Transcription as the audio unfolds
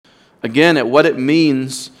again at what it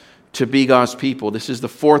means to be God's people. This is the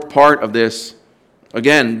fourth part of this.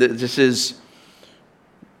 Again, this is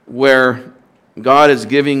where God is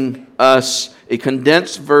giving us a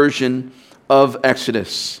condensed version of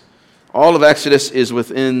Exodus. All of Exodus is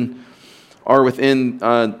within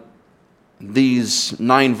these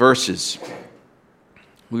 9 verses.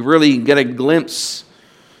 We really get a glimpse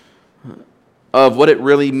of what it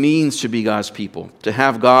really means to be God's people, to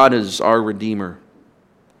have God as our Redeemer.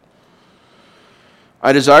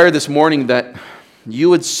 I desire this morning that you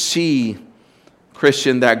would see,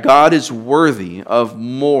 Christian, that God is worthy of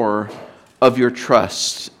more of your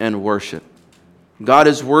trust and worship. God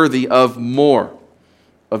is worthy of more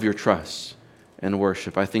of your trust and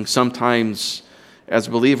worship. I think sometimes as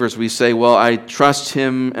believers we say, well, I trust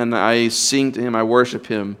Him and I sing to Him, I worship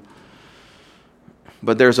Him.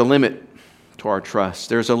 But there's a limit to our trust.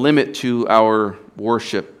 There's a limit to our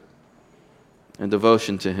worship and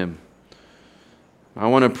devotion to Him. I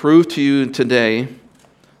want to prove to you today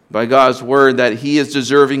by God's Word that He is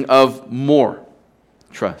deserving of more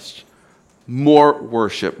trust, more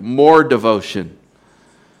worship, more devotion.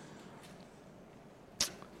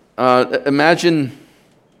 Imagine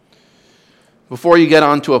before you get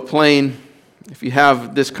onto a plane, if you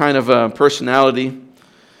have this kind of a personality,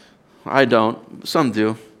 I don't, some do,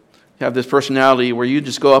 you have this personality where you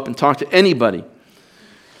just go up and talk to anybody.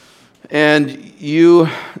 And you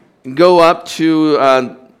go up to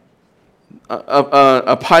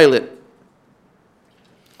a pilot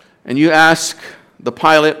and you ask the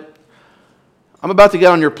pilot, I'm about to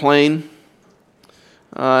get on your plane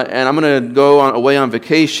and I'm going to go away on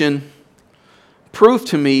vacation. Prove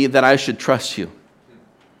to me that I should trust you.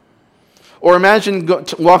 Or imagine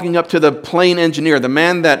walking up to the plane engineer, the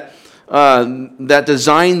man that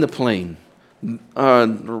designed the plane,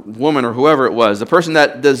 woman or whoever it was, the person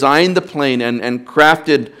that designed the plane and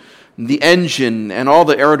crafted the engine and all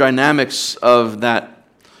the aerodynamics of that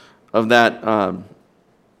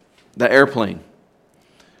airplane.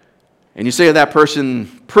 And you say to that person,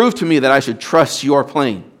 prove to me that I should trust your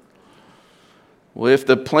plane. Well, if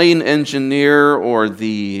the plane engineer or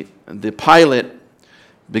the pilot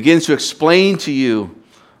begins to explain to you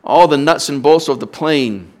all the nuts and bolts of the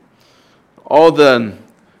plane, all the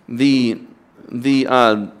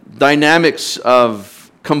dynamics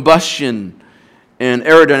of combustion and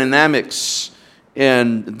aerodynamics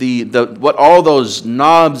and what all those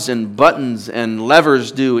knobs and buttons and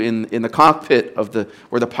levers do in the cockpit of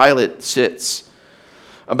where the pilot sits,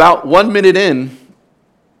 about 1 minute in,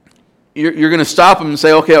 you're going to stop them and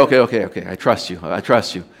say, okay, I trust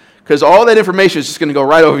you. Because all that information is just going to go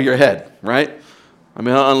right over your head, right? I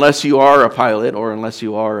mean, unless you are a pilot or unless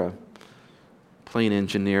you are a plane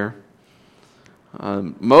engineer.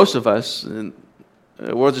 Most of us,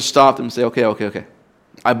 we'll just stop them and say, okay.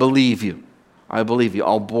 I believe you.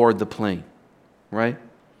 I'll board the plane, right?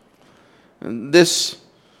 And this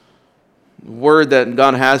word that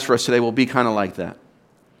God has for us today will be kind of like that.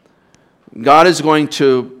 God is going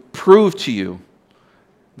to prove to you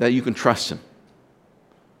that you can trust Him.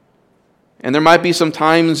 And there might be some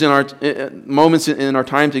times moments in our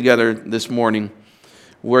time together this morning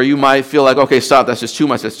where you might feel like, okay, stop, that's just too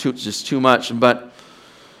much, just too much. But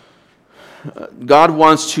God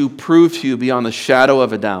wants to prove to you beyond the shadow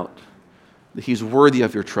of a doubt that He's worthy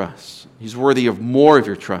of your trust. He's worthy of more of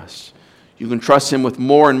your trust. You can trust Him with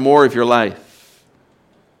more and more of your life.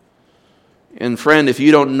 And friend, if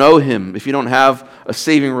you don't know Him, if you don't have a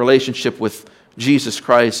saving relationship with Jesus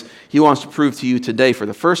Christ, He wants to prove to you today for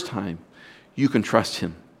the first time, you can trust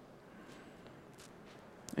Him.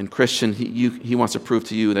 And Christian, He wants to prove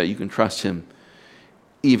to you that you can trust Him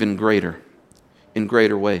even greater, in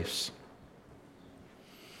greater ways.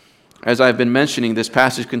 As I've been mentioning, this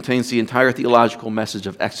passage contains the entire theological message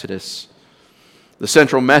of Exodus. The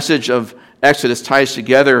central message of Exodus ties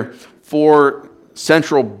together 4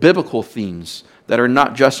 central biblical themes that are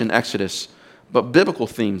not just in Exodus, but biblical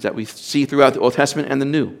themes that we see throughout the Old Testament and the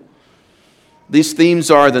New. These themes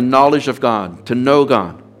are the knowledge of God, to know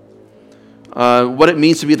God, what it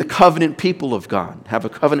means to be the covenant people of God, have a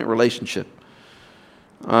covenant relationship,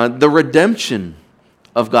 the redemption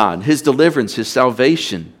of God, His deliverance, His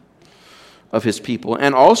salvation of His people,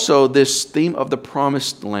 and also this theme of the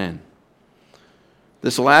promised land.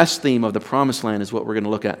 This last theme of the promised land is what we're going to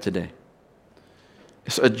look at today.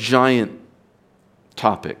 It's a giant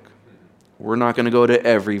topic. We're not going to go to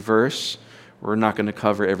every verse. We're not going to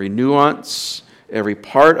cover every nuance, every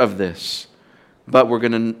part of this. But we're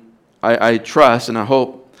going to, I trust and I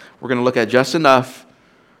hope, we're going to look at just enough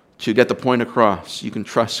to get the point across. You can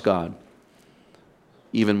trust God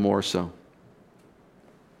even more so.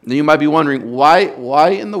 Then you might be wondering, why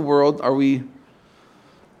in the world are we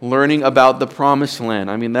learning about the promised land?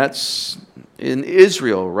 I mean, that's in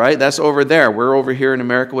Israel, right? That's over there. We're over here in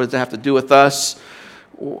America. What does that have to do with us?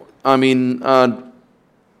 I mean,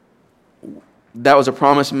 that was a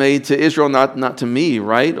promise made to Israel, not to me,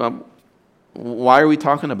 right? Why are we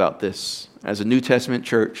talking about this as a New Testament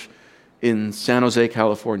church in San Jose,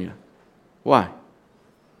 California? Why?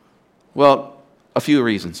 Well, a few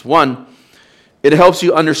reasons. One, it helps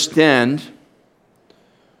you understand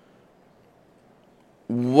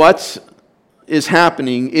what is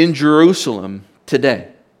happening in Jerusalem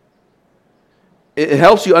today. It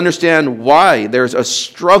helps you understand why there's a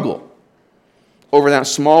struggle over that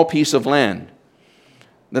small piece of land.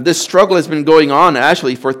 That this struggle has been going on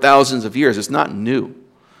actually for thousands of years. It's not new.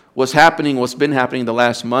 What's been happening the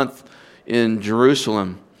last month in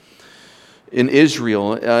Jerusalem, in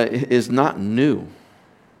Israel, is not new.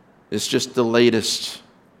 It's just the latest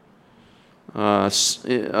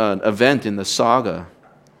event in the saga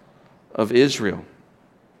of Israel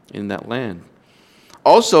in that land.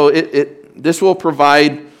 Also, it will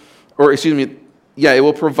provide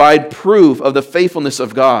proof of the faithfulness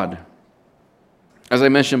of God. As I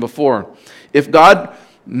mentioned before, if God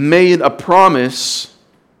made a promise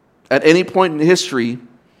at any point in history,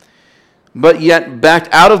 but yet backed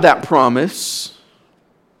out of that promise,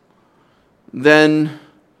 then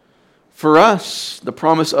for us, the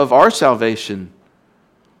promise of our salvation,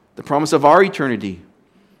 the promise of our eternity,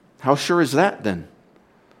 how sure is that then?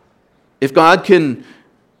 If God can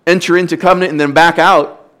enter into covenant and then back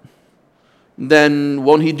out, then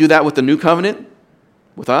won't He do that with the new covenant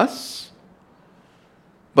with us?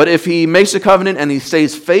 But if He makes a covenant and He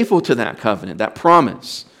stays faithful to that covenant, that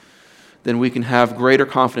promise, then we can have greater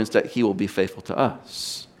confidence that He will be faithful to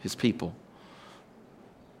us, His people.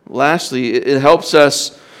 Lastly, it helps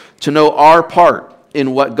us to know our part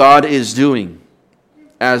in what God is doing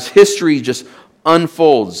as history just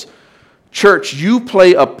unfolds. Church, you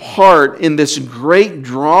play a part in this great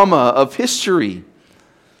drama of history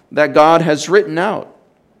that God has written out.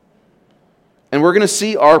 And we're going to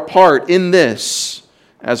see our part in this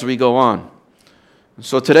as we go on.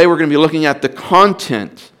 So today we're going to be looking at the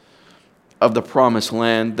content of the promised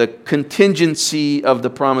land, the contingency of the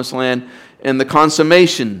promised land, and the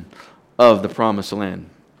consummation of the promised land.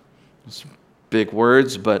 It's big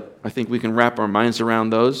words, but I think we can wrap our minds around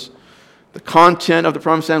those. The content of the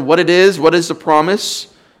promised land, what it is, what is the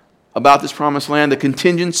promise about this promised land, the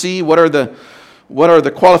contingency, what are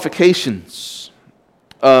the qualifications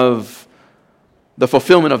of the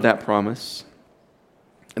fulfillment of that promise,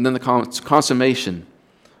 and then the consummation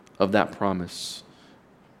of that promise.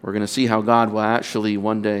 We're going to see how God will actually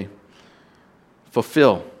one day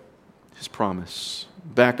fulfill His promise,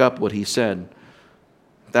 back up what He said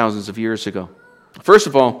thousands of years ago. First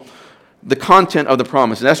of all, the content of the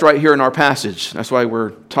promise. And that's right here in our passage. That's why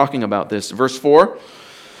we're talking about this. Verse 4,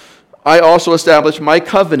 I also established my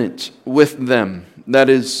covenant with them, that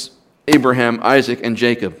is Abraham, Isaac, and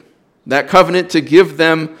Jacob. That covenant to give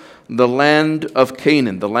them the land of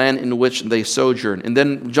Canaan, the land in which they sojourn. And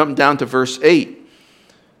then jump down to verse 8.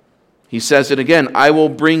 He says it again, I will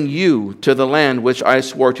bring you to the land which I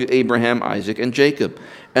swore to Abraham, Isaac, and Jacob,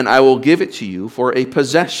 and I will give it to you for a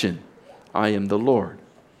possession. I am the Lord.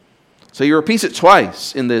 So he repeats it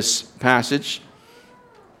twice in this passage.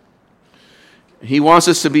 He wants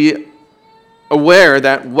us to be aware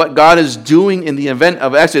that what God is doing in the event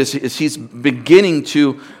of Exodus is He's beginning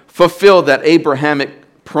to fulfill that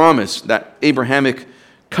Abrahamic promise, that Abrahamic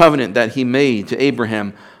covenant that He made to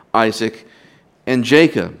Abraham, Isaac, and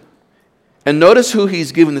Jacob. And notice who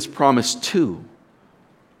He's given this promise to.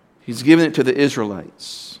 He's given it to the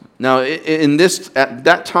Israelites. Now, at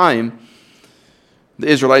that time, the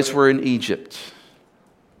Israelites were in Egypt.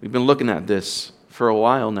 We've been looking at this for a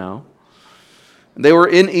while now. They were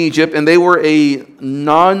in Egypt, and they were a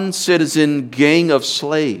non-citizen gang of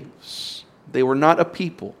slaves. They were not a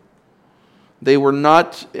people. They were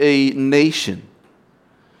not a nation.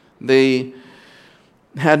 They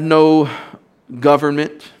had no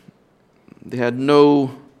government. They had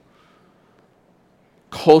no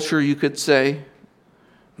culture, you could say.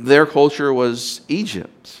 Their culture was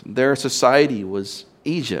Egypt. Their society was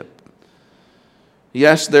Egypt.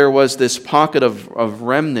 Yes, there was this pocket of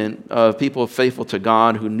remnant of people faithful to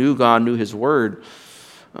God, who knew God, knew His Word,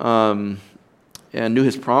 and knew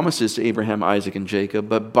His promises to Abraham, Isaac, and Jacob.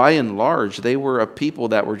 But by and large, they were a people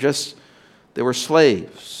that they were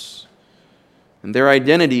slaves. And their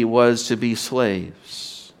identity was to be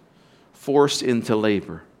slaves, forced into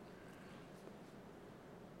labor.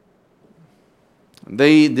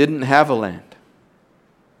 They didn't have a land.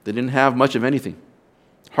 They didn't have much of anything.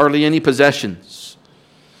 hardly any possessions.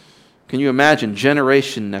 Can you imagine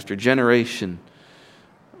generation after generation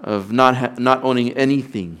of not owning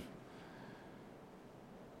anything?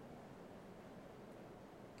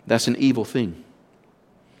 That's an evil thing.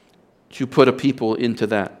 To put a people into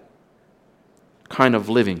that kind of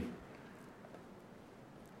living.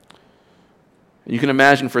 You can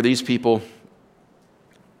imagine for these people,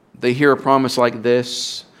 they hear a promise like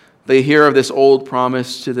this. They hear of this old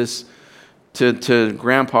promise to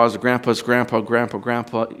grandpa's grandpa,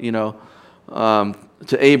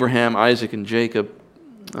 to Abraham, Isaac, and Jacob.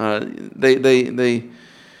 They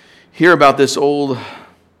hear about this old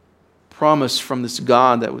promise from this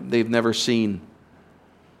God that they've never seen.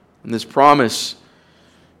 And this promise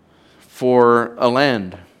for a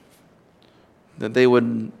land, that they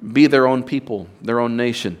would be their own people, their own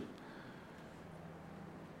nation.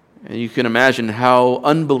 And you can imagine how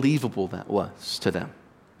unbelievable that was to them.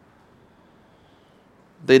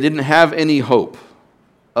 They didn't have any hope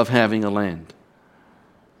of having a land.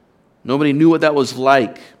 Nobody knew what that was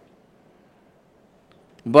like.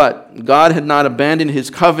 But God had not abandoned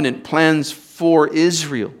His covenant plans for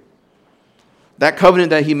Israel. That covenant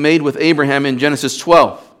that He made with Abraham in Genesis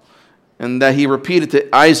 12, and that He repeated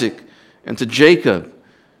to Isaac and to Jacob,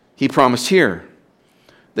 He promised here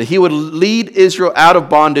that He would lead Israel out of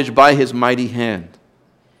bondage by His mighty hand.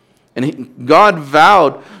 And God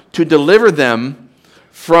vowed to deliver them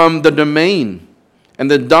from the domain and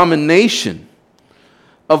the domination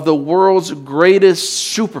of the world's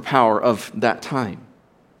greatest superpower of that time.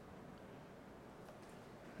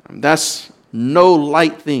 That's no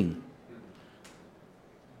light thing.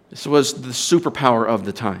 This was the superpower of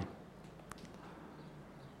the time,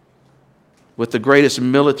 with the greatest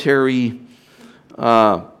military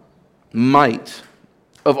might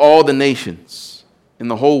of all the nations in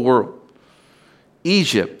the whole world.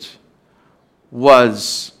 Egypt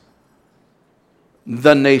was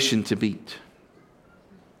the nation to beat.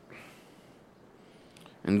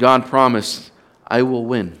 And God promised, I will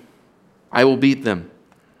win. I will beat them.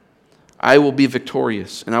 I will be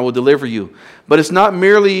victorious, and I will deliver you. But it's not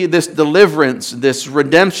merely this deliverance, this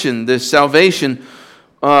redemption, this salvation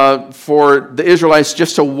for the Israelites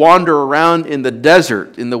just to wander around in the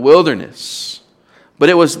desert, in the wilderness. But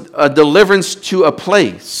it was a deliverance to a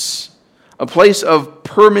place of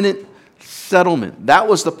permanent settlement. That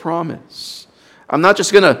was the promise. I'm not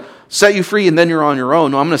just going to set you free and then you're on your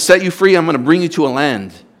own. No, I'm going to set you free. I'm going to bring you to a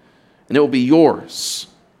land, and it will be yours.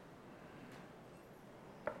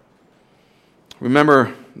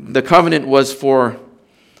 Remember, the covenant was for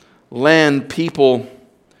land, people,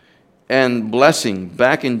 and blessing.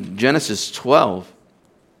 Back in Genesis 12,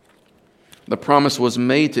 the promise was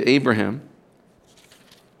made to Abraham.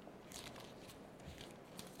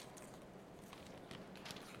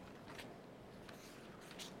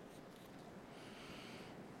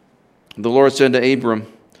 The Lord said to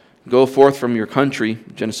Abram, go forth from your country,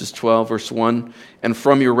 Genesis 12, verse 1, and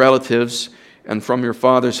from your relatives and from your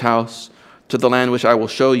father's house, to the land which I will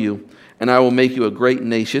show you, and I will make you a great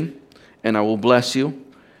nation, and I will bless you,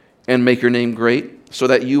 and make your name great, so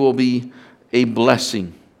that you will be a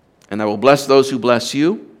blessing. And I will bless those who bless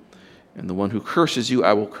you, and the one who curses you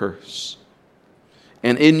I will curse.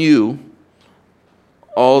 And in you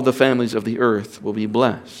all the families of the earth will be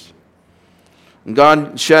blessed. And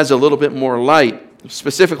God sheds a little bit more light,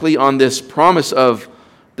 specifically on this promise of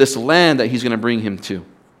this land that He's going to bring him to.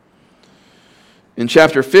 In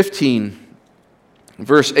chapter 15,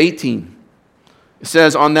 verse 18, it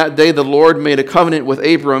says, on that day the Lord made a covenant with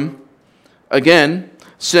Abram again,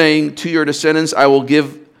 saying, to your descendants I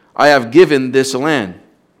have given this land.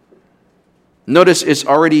 Notice it's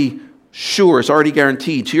already sure, it's already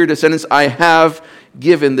guaranteed. To your descendants I have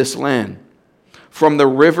given this land. From the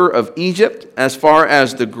river of Egypt as far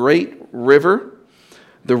as the great river,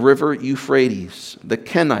 the river Euphrates, the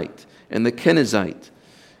Kenite and the Kenizzite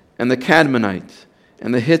and the Cadmonite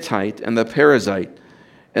and the Hittite and the Perizzite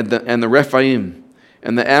and the Rephaim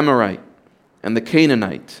and the Amorite and the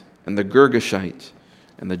Canaanite and the Girgashite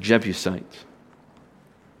and the Jebusite.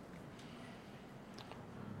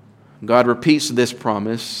 God repeats this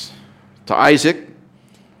promise to Isaac,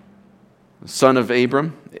 son of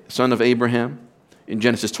Abraham, in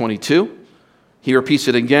Genesis 22. He repeats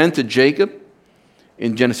it again to Jacob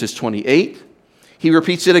in Genesis 28. He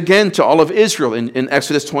repeats it again to all of Israel in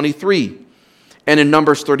Exodus 23 and in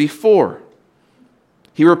Numbers 34.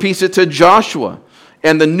 He repeats it to Joshua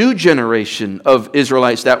and the new generation of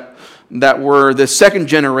Israelites that were the second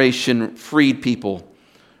generation freed people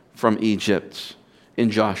from Egypt in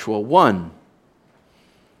Joshua 1.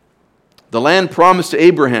 The land promised to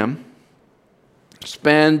Abraham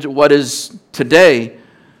spanned what is today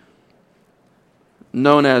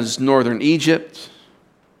known as northern Egypt,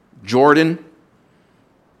 Jordan,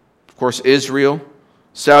 of course Israel,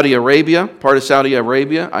 Saudi Arabia, part of Saudi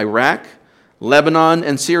Arabia, Iraq, Lebanon,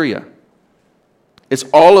 and Syria. It's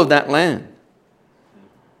all of that land.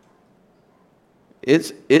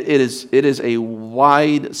 It is a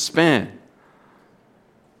wide span.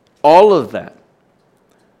 All of that,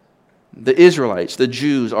 the Israelites, the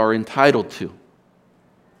Jews, are entitled to.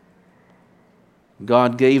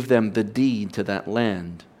 God gave them the deed to that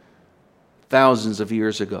land thousands of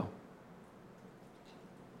years ago.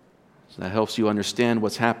 So that helps you understand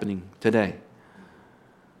what's happening today.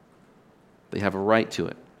 They have a right to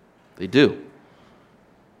it. They do.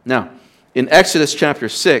 Now, in Exodus chapter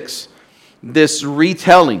 6, this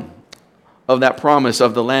retelling of that promise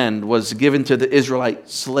of the land was given to the Israelite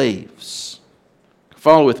slaves.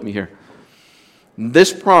 Follow with me here.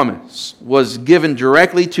 This promise was given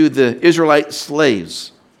directly to the Israelite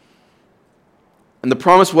slaves. And the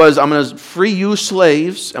promise was, I'm going to free you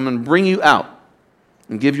slaves, I'm going to bring you out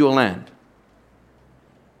and give you a land.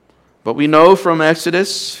 But we know from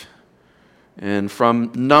Exodus and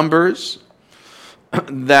from Numbers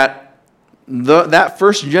that that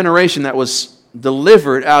first generation that was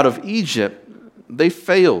delivered out of Egypt, they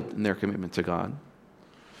failed in their commitment to God.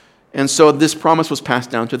 And so this promise was passed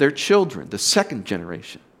down to their children, the second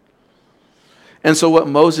generation. And so what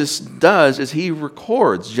Moses does is he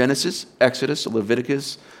records Genesis, Exodus,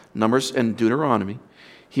 Leviticus, Numbers, and Deuteronomy.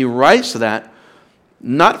 He writes that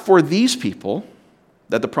not for these people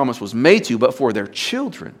that the promise was made to, but for their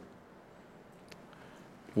children.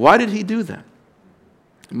 Why did he do that?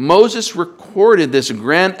 Moses recorded this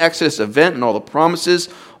grand Exodus event and all the promises,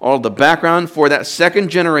 all the background for that second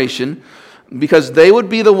generation, because they would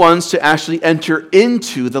be the ones to actually enter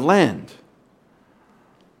into the land.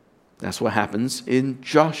 That's what happens in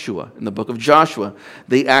Joshua, in the book of Joshua.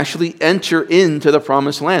 They actually enter into the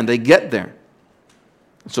promised land. They get there.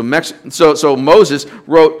 So Moses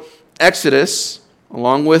wrote Exodus,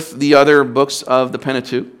 along with the other books of the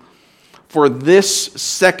Pentateuch, for this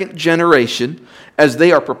second generation as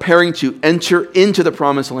they are preparing to enter into the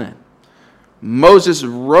promised land. Moses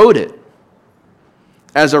wrote it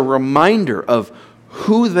as a reminder of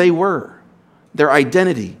who they were, their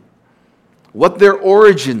identity, what their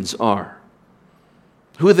origins are,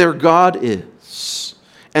 who their God is,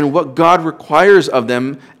 and what God requires of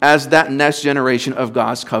them as that next generation of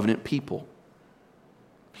God's covenant people.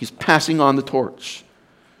 He's passing on the torch.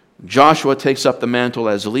 Joshua takes up the mantle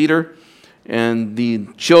as leader, and the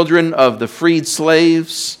children of the freed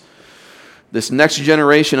slaves, this next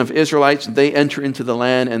generation of Israelites, they enter into the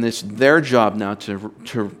land, and it's their job now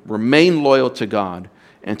to remain loyal to God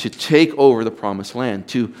and to take over the promised land,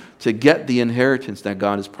 to get the inheritance that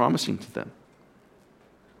God is promising to them.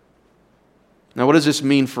 Now, what does this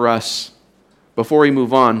mean for us? Before we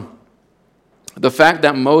move on, the fact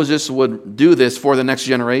that Moses would do this for the next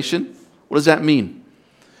generation, what does that mean?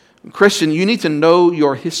 Christian, you need to know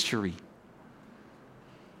your history.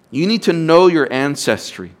 You need to know your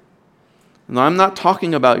ancestry. Now, I'm not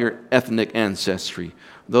talking about your ethnic ancestry,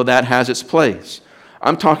 though that has its place.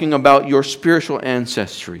 I'm talking about your spiritual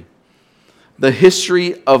ancestry. The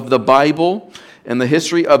history of the Bible and the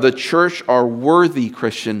history of the church are worthy,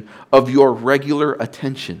 Christian, of your regular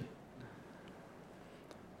attention.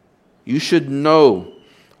 You should know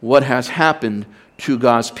what has happened to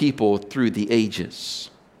God's people through the ages.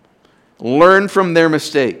 Learn from their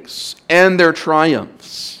mistakes and their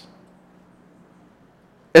triumphs,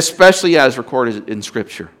 especially as recorded in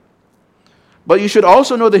Scripture. But you should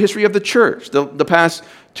also know the history of the church, the past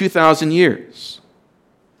 2,000 years.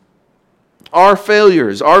 Our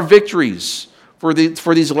failures, our victories for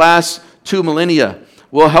these last 2 millennia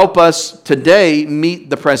will help us today meet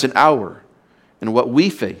the present hour and what we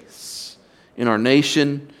face in our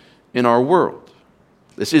nation, in our world.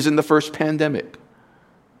 This isn't the first pandemic,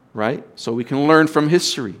 right? So we can learn from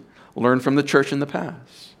history, learn from the church in the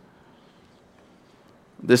past.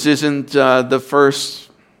 This isn't the first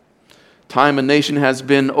time a nation has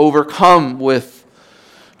been overcome with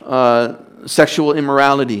sexual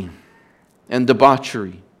immorality and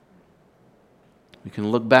debauchery. We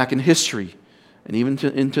can look back in history and even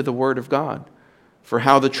into the Word of God for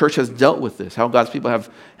how the church has dealt with this, how God's people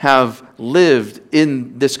have lived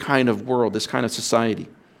in this kind of world, this kind of society.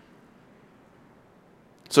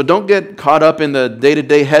 So don't get caught up in the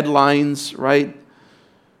day-to-day headlines, right?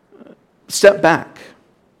 Step back.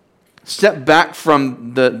 Step back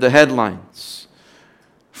from the headlines,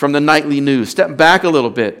 from the nightly news. Step back a little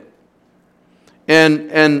bit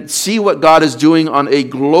and see what God is doing on a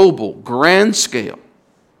global, grand scale.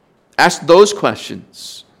 Ask those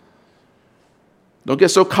questions. Don't get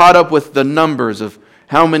so caught up with the numbers of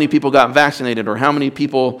how many people got vaccinated or how many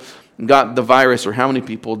people got the virus or how many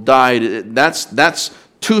people died. That's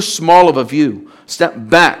too small of a view. Step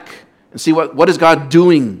back and see what is God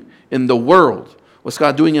doing in the world? What's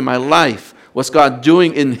God doing in my life? What's God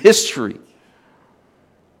doing in history?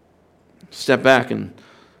 Step back and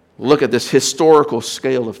look at this historical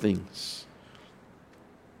scale of things.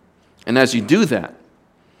 And as you do that,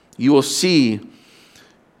 you will see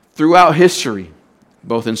throughout history,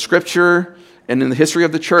 both in Scripture and in the history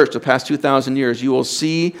of the church, the past 2,000 years, you will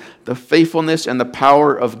see the faithfulness and the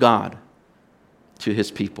power of God to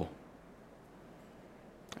His people.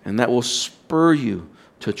 And that will spur you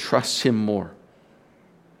to trust Him more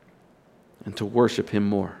and to worship Him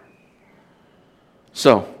more.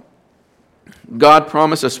 So, God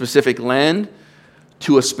promised a specific land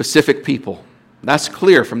to a specific people. That's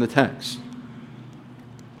clear from the text.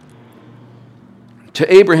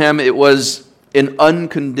 To Abraham, it was an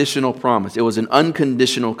unconditional promise. It was an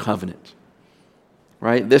unconditional covenant.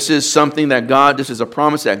 Right? This is a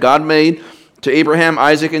promise that God made to Abraham,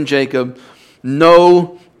 Isaac, and Jacob.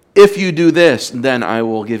 No, if you do this, then I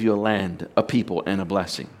will give you a land, a people, and a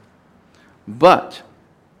blessing. But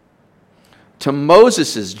to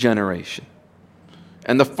Moses' generation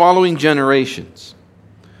and the following generations,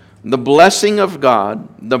 the blessing of God,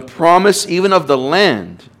 the promise even of the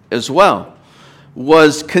land as well,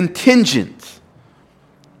 was contingent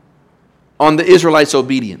on the Israelites'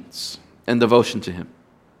 obedience and devotion to Him.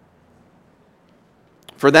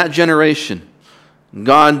 For that generation,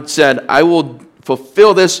 God said, I will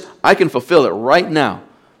fulfill this. I can fulfill it right now.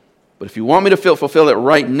 But if you want me to fulfill it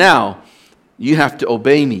right now, you have to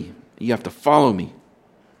obey me. You have to follow me.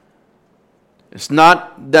 It's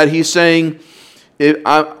not that He's saying,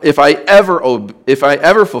 if I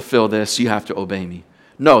ever fulfill this, you have to obey me.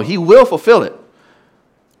 No, He will fulfill it.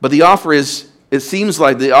 But the offer is, it seems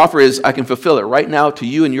like the offer is, I can fulfill it right now to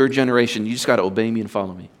you and your generation. You just got to obey me and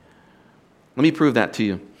follow me. Let me prove that to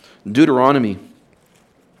you. Deuteronomy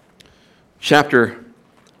chapter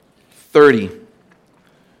 30.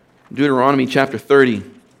 Deuteronomy chapter 30,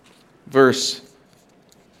 verse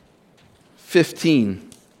 15.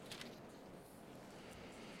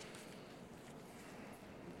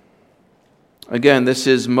 Again, this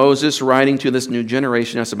is Moses writing to this new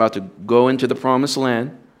generation that's about to go into the promised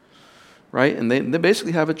land, right? And they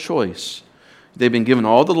basically have a choice. They've been given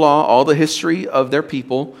all the law, all the history of their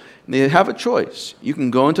people, and they have a choice. You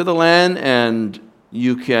can go into the land and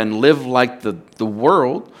you can live like the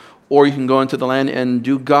world, or you can go into the land and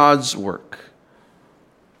do God's work.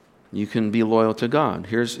 You can be loyal to God.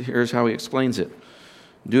 Here's how he explains it.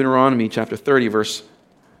 Deuteronomy chapter 30, verse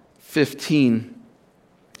 15.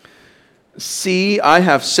 See, I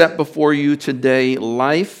have set before you today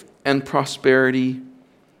life and prosperity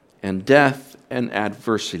and death and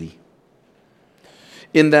adversity.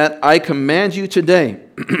 In that I command you today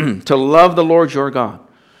to love the Lord your God,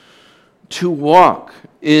 to walk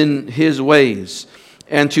in His ways,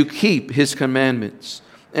 and to keep His commandments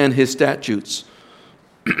and His statutes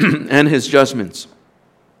and His judgments,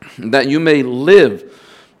 that you may live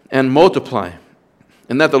and multiply,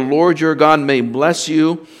 and that the Lord your God may bless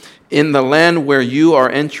you in the land where you are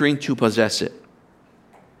entering to possess it.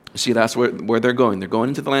 See, that's where they're going. They're going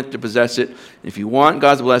into the land to possess it. If you want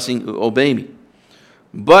God's blessing, obey me.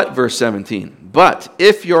 But, verse 17, but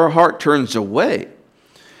if your heart turns away,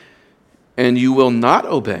 and you will not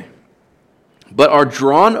obey, but are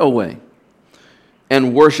drawn away,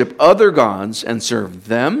 and worship other gods and serve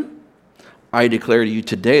them, I declare to you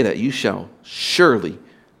today that you shall surely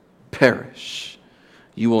perish.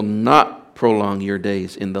 You will not prolong your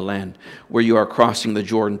days in the land where you are crossing the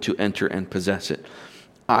Jordan to enter and possess it.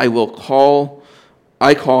 I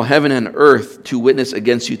call heaven and earth to witness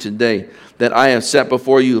against you today that I have set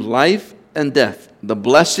before you life and death, the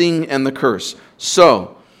blessing and the curse.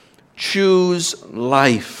 So choose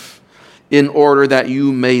life in order that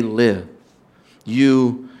you may live,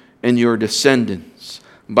 you and your descendants,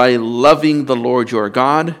 by loving the Lord your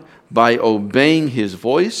God, by obeying His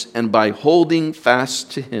voice, and by holding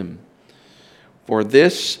fast to Him. For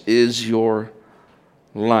this is your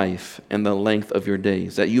life and the length of your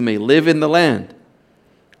days, that you may live in the land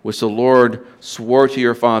which the Lord swore to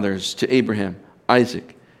your fathers, to Abraham,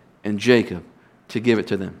 Isaac, and Jacob, to give it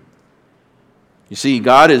to them. You see,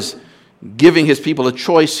 God is giving His people a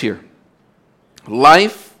choice here.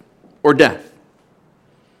 Life or death.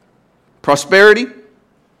 Prosperity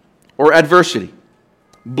or adversity.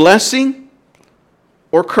 Blessing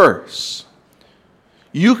or curse.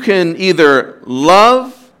 You can either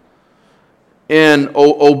love and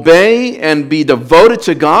obey and be devoted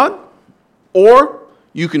to God, or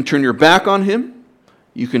you can turn your back on Him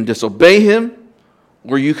You can disobey him,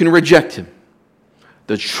 or you can reject him.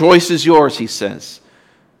 The choice is yours, he says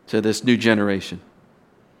to this new generation.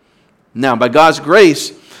 Now, by God's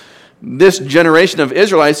grace, this generation of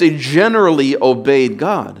Israelites, they generally obeyed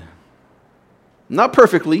God. Not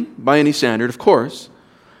perfectly, by any standard, of course,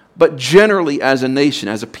 but generally as a nation,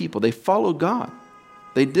 as a people, they followed God.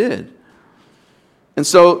 They did. And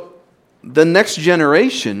so, the next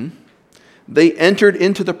generation, they entered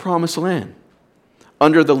into the promised land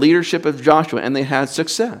under the leadership of Joshua, and they had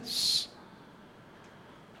success.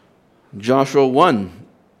 Joshua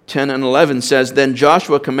 1:10 and 11 says, Then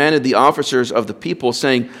Joshua commanded the officers of the people,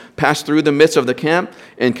 saying, Pass through the midst of the camp,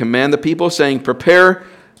 and command the people, saying, Prepare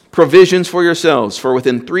provisions for yourselves, for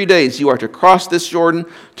within 3 days you are to cross this Jordan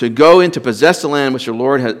to go in to possess the land which the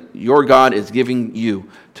Lord your God is giving you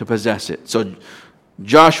to possess it. So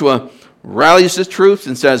Joshua rallies his troops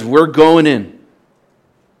and says, we're going in.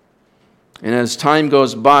 And as time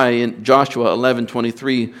goes by, in Joshua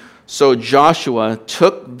 11:23, so Joshua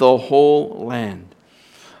took the whole land,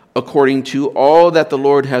 according to all that the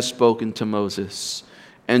Lord has spoken to Moses.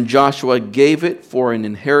 And Joshua gave it for an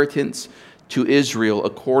inheritance to Israel,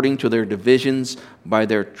 according to their divisions by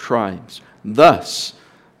their tribes. Thus,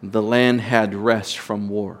 the land had rest from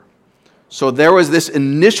war. So there was this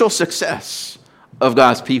initial success of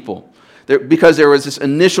God's people, because there was this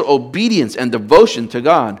initial obedience and devotion to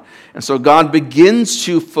God. And so God begins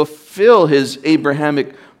to fulfill his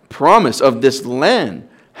Abrahamic promise of this land.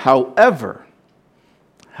 However,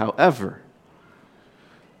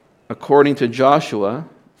 according to Joshua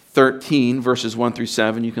 13, verses 1 through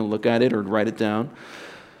 7, you can look at it or write it down,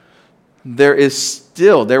 there was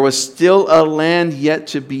still a land yet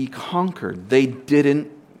to be conquered. They didn't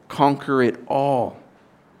conquer it all.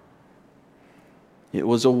 It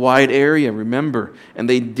was a wide area, remember, and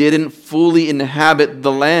they didn't fully inhabit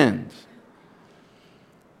the land.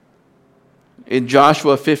 In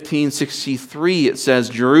Joshua 15:63, it says,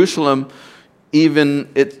 Jerusalem, even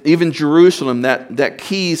Jerusalem, that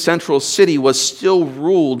key central city, was still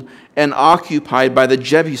ruled and occupied by the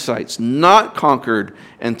Jebusites, not conquered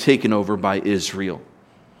and taken over by Israel.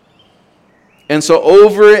 And so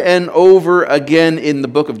over and over again in the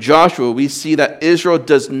book of Joshua, we see that Israel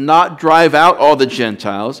does not drive out all the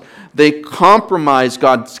Gentiles. They compromise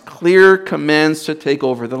God's clear commands to take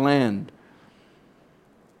over the land.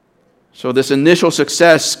 So this initial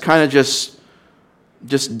success kind of just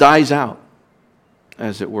dies out,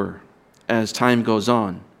 as it were, as time goes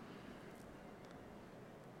on.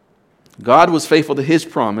 God was faithful to his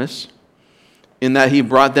promise in that he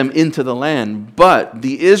brought them into the land, but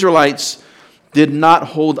the Israelites did not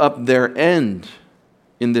hold up their end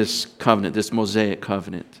in this covenant, this Mosaic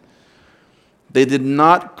covenant. They did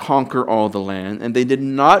not conquer all the land, and they did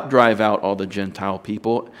not drive out all the Gentile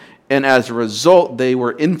people, and as a result, they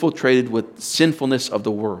were infiltrated with sinfulness of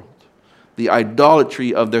the world, the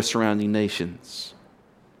idolatry of their surrounding nations.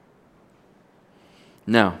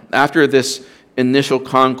 Now, after this initial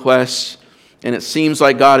conquest, and it seems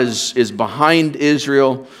like God is behind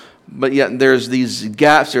Israel, but yet there's these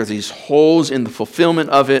gaps, there's these holes in the fulfillment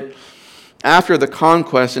of it. After the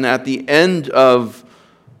conquest and at the end of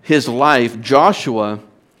his life, Joshua,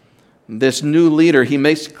 this new leader, he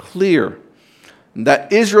makes clear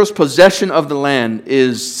that Israel's possession of the land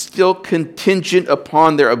is still contingent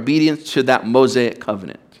upon their obedience to that Mosaic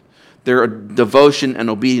covenant, their devotion and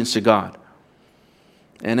obedience to God.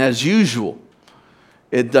 And as usual,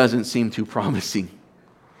 it doesn't seem too promising.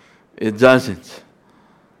 It doesn't.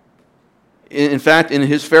 In fact, in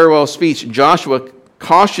his farewell speech, Joshua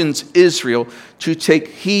cautions Israel to take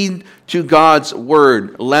heed to God's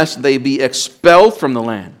word, lest they be expelled from the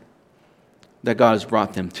land that God has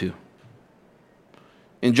brought them to.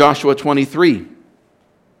 In Joshua 23,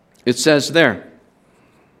 it says there,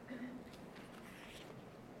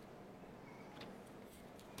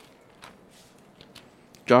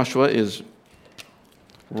 Joshua is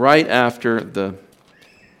right after the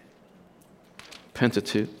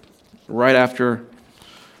Pentateuch, right after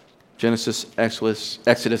Genesis,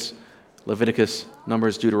 Exodus, Leviticus,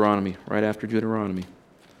 Numbers, Deuteronomy, right after Deuteronomy.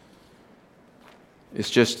 It's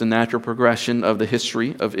just the natural progression of the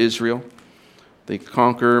history of Israel. They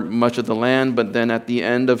conquer much of the land, but then at the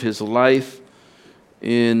end of his life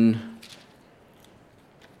in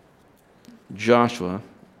Joshua,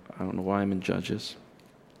 I don't know why I'm in Judges,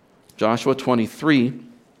 Joshua 23,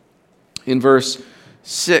 in verse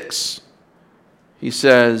 6, he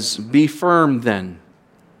says, Be firm then,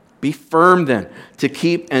 to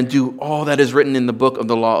keep and do all that is written in the book of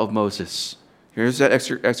the law of Moses. Here's that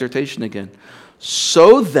exhortation again.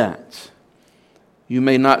 So that you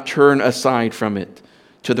may not turn aside from it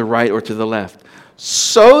to the right or to the left,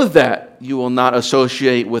 so that you will not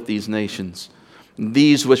associate with these nations,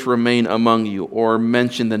 these which remain among you, or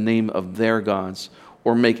mention the name of their gods,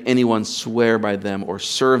 or make anyone swear by them, or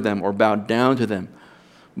serve them, or bow down to them.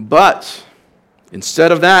 But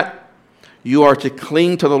instead of that, you are to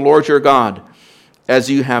cling to the Lord your God, as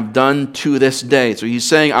you have done to this day. So he's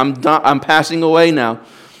saying, I'm passing away now.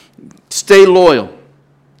 Stay loyal.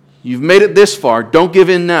 You've made it this far. Don't give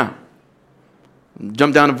in now.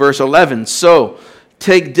 Jump down to verse 11. So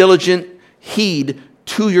take diligent heed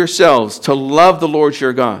to yourselves to love the Lord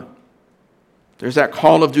your God. There's that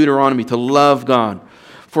call of Deuteronomy to love God.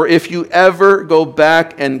 For if you ever go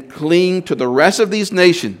back and cling to the rest of these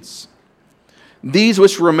nations, these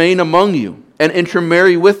which remain among you, and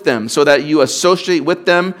intermarry with them, so that you associate with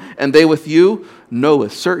them and they with you, know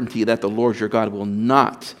with certainty that the Lord your God will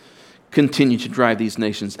not continue to drive these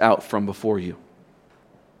nations out from before you.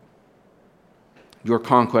 Your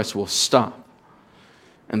conquest will stop,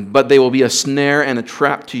 but they will be a snare and a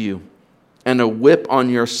trap to you, and a whip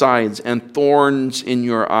on your sides, and thorns in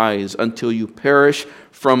your eyes, until you perish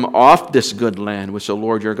from off this good land which the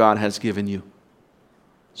Lord your God has given you.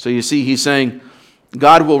 So you see, he's saying,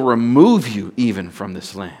 God will remove you even from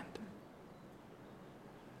this land.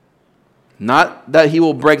 Not that he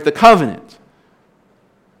will break the covenant,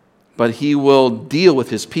 but he will deal with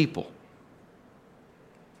his people.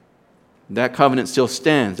 That covenant still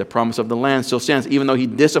stands. The promise of the land still stands, even though he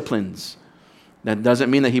disciplines. That doesn't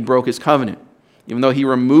mean that he broke his covenant, even though he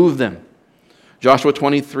removed them. Joshua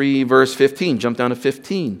 23, verse 15. Jump down to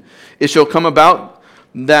 15. It shall come about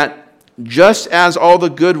that just as all the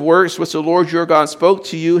good works which the Lord your God spoke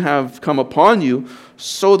to you have come upon you,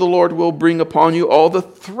 so the Lord will bring upon you all the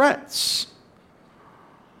threats.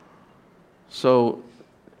 So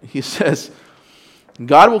he says,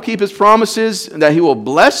 God will keep his promises, and that he will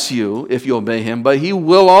bless you if you obey him, but he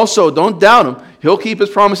will also, don't doubt him, he'll keep his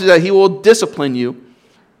promises that he will discipline you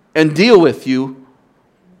and deal with you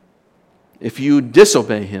if you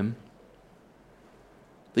disobey him.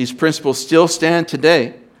 These principles still stand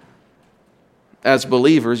today as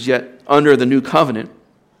believers, yet under the new covenant.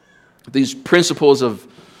 These principles of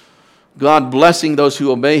God blessing those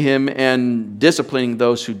who obey him and disciplining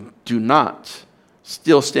those who do not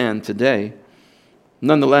still stand today.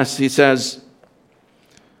 Nonetheless, he says,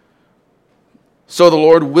 so the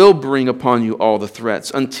Lord will bring upon you all the threats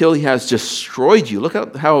until he has destroyed you. Look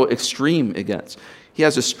at how extreme it gets. He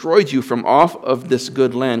has destroyed you from off of this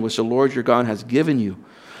good land which the Lord your God has given you.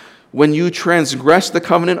 When you transgress the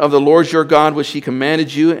covenant of the Lord your God, which he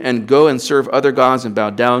commanded you, and go and serve other gods and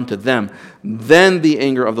bow down to them, then the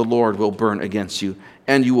anger of the Lord will burn against you,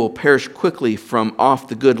 and you will perish quickly from off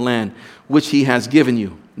the good land which he has given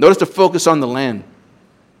you. Notice the focus on the land.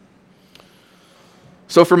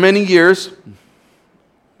 So for many years,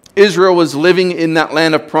 Israel was living in that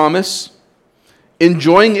land of promise,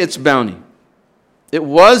 enjoying its bounty. It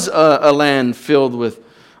was a land filled with,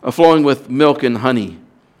 flowing with milk and honey.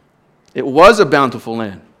 It was a bountiful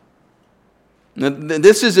land. Now,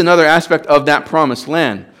 this is another aspect of that promised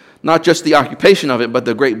land. Not just the occupation of it, but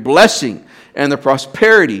the great blessing and the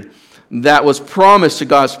prosperity that was promised to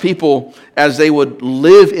God's people as they would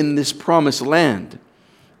live in this promised land.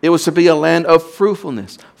 It was to be a land of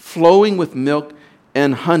fruitfulness, flowing with milk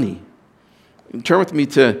and honey. Turn with me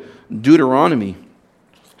to Deuteronomy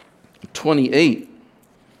 28.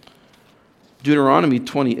 Deuteronomy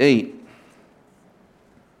 28.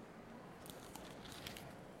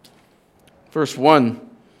 Verse 1,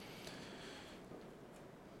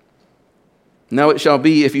 now it shall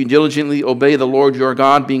be, if you diligently obey the Lord your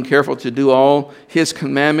God, being careful to do all his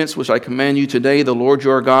commandments, which I command you today, the Lord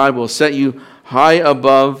your God will set you high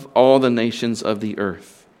above all the nations of the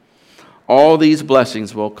earth. All these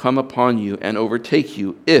blessings will come upon you and overtake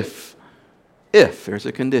you if, there's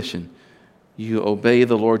a condition, you obey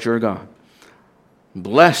the Lord your God.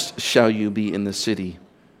 Blessed shall you be in the city,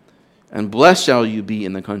 and blessed shall you be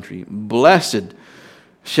in the country. Blessed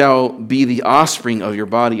shall be the offspring of your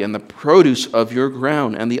body, and the produce of your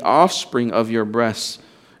ground, and the offspring of your breasts,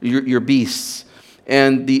 your beasts,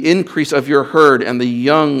 and the increase of your herd, and the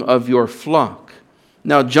young of your flock.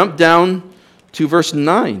 Now jump down to verse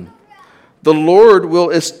 9. The Lord will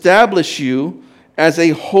establish you as a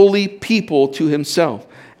holy people to himself,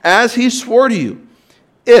 as he swore to you,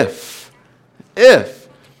 if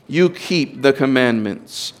you keep the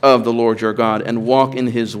commandments of the Lord your God and walk in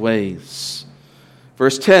his ways.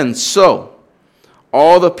 Verse 10, so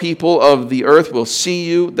all the people of the earth will see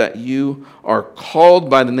you, that you are called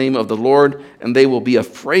by the name of the Lord, and they will be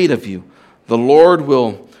afraid of you. The Lord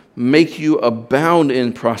will make you abound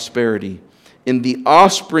in prosperity, in the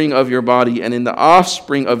offspring of your body, and in the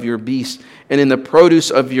offspring of your beast, and in the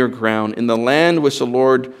produce of your ground, in the land which the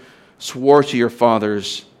Lord swore to your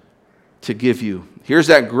fathers to give you. Here's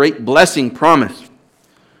that great blessing promise.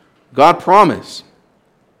 God promised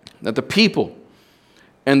that the people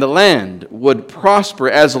and the land would prosper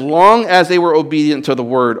as long as they were obedient to the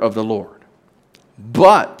word of the Lord.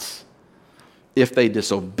 But if they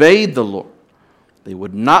disobeyed the Lord, they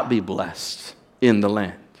would not be blessed in the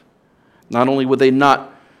land. Not only would they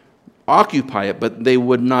not occupy it, but they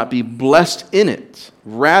would not be blessed in it.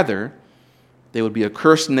 Rather, they would be a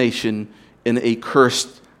cursed nation in a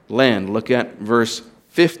cursed land. Look at verse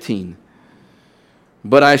 15.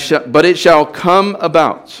 But it shall come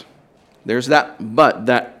about. There's that but,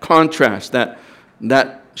 that contrast,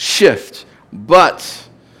 that shift. But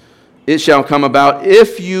it shall come about,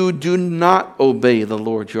 if you do not obey the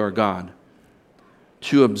Lord your God,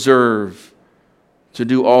 to observe, to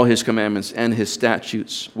do all his commandments and his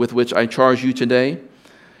statutes, with which I charge you today,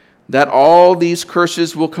 that all these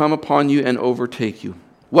curses will come upon you and overtake you.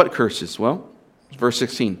 What curses? Well, verse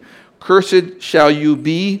 16. Cursed shall you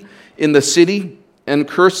be in the city, and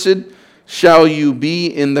cursed shall you be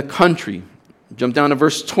in the country. Jump down to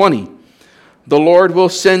verse 20. The Lord will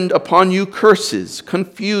send upon you curses,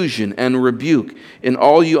 confusion, and rebuke in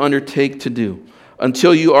all you undertake to do,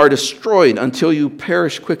 until you are destroyed, until you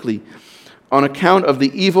perish quickly, on account of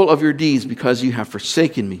the evil of your deeds, because you have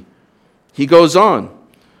forsaken me. He goes on.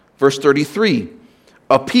 Verse 33.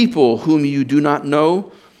 A people whom you do not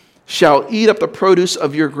know shall eat up the produce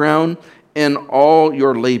of your ground and all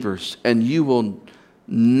your labors, and you will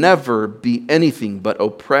never be anything but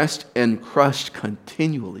oppressed and crushed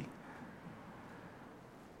continually.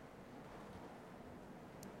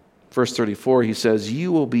 Verse 34, he says,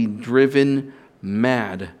 you will be driven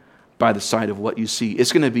mad by the sight of what you see.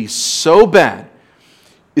 It's going to be so bad,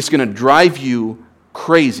 it's going to drive you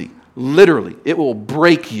crazy. Literally, it will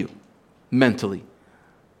break you mentally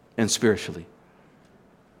and spiritually.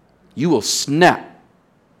 You will snap.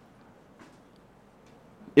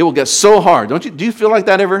 It will get so hard. Do you feel like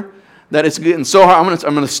that ever? That it's getting so hard,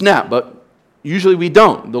 I'm going to snap, but usually we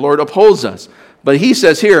don't. The Lord upholds us. But he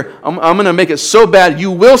says here, I'm going to make it so bad you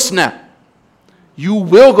will snap. You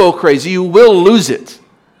will go crazy. You will lose it.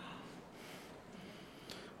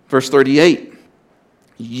 Verse 38,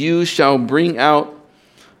 you shall bring out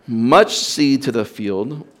much seed to the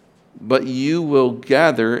field, but you will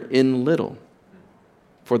gather in little,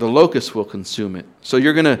 for the locusts will consume it. So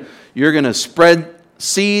you're gonna spread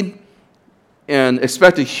seed and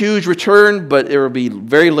expect a huge return, but it will be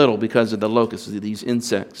very little because of the locusts, these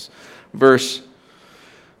insects. Verse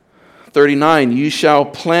 39, you shall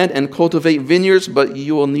plant and cultivate vineyards, but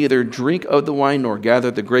you will neither drink of the wine nor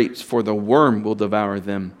gather the grapes, for the worm will devour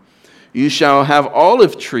them. You shall have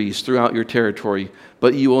olive trees throughout your territory,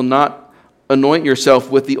 but you will not anoint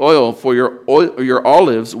yourself with the oil, for your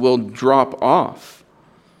olives will drop off.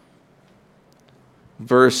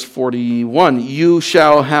 Verse 41, you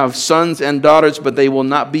shall have sons and daughters, but they will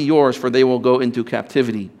not be yours, for they will go into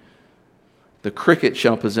captivity. The cricket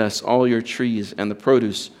shall possess all your trees and the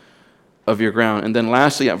produce of your ground. And then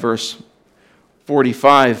lastly at verse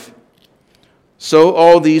 45, so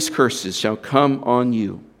all these curses shall come on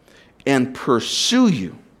you and pursue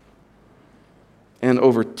you and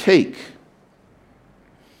overtake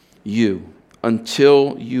you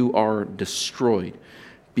until you are destroyed,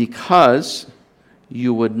 because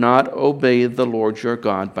you would not obey the Lord your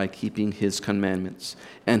God by keeping his commandments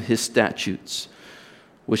and his statutes,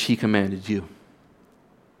 which he commanded you.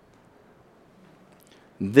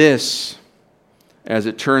 This, as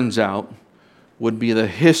it turns out, would be the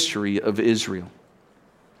history of Israel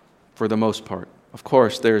for the most part. Of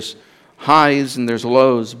course, there's highs and there's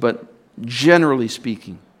lows, but generally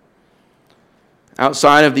speaking,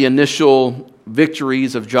 outside of the initial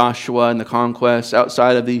victories of Joshua and the conquest,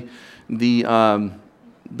 outside of the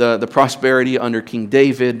prosperity under King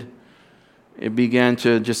David, it began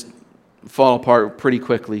to just fall apart pretty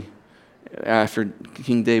quickly after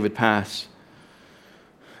King David passed.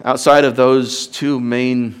 Outside of those two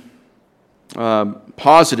main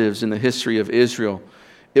positives in the history of Israel,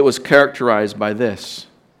 it was characterized by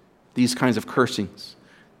these kinds of cursings,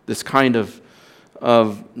 this kind of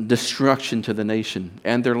destruction to the nation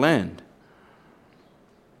and their land.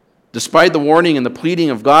 Despite the warning and the pleading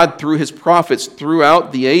of God through his prophets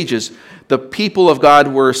throughout the ages, the people of God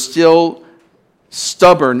were still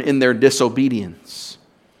stubborn in their disobedience.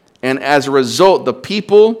 And as a result, the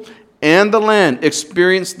people and the land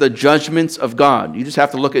experienced the judgments of God. You just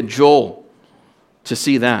have to look at Joel to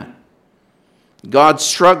see that. God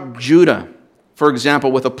struck Judah, for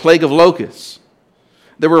example, with a plague of locusts.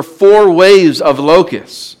 There were 4 waves of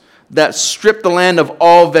locusts that stripped the land of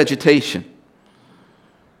all vegetation.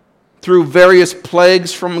 through various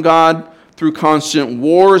plagues from God, through constant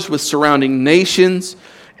wars with surrounding nations,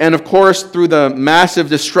 and of course through the massive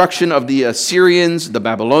destruction of the Assyrians, the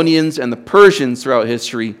Babylonians, and the Persians throughout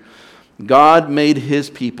history, God made his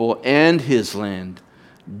people and his land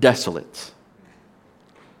desolate.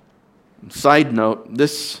 Side note,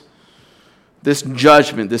 this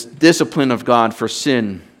judgment, this discipline of God for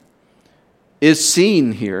sin is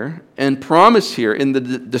seen here and promised here in the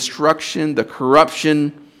destruction, the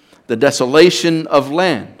corruption, the desolation of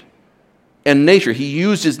land and nature. He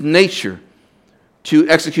uses nature to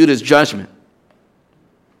execute his judgment.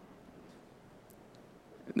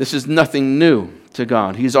 This is nothing new to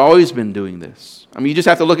God. He's always been doing this. I mean, you just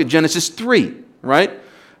have to look at Genesis 3, right?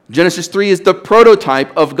 Genesis 3 is the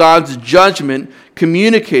prototype of God's judgment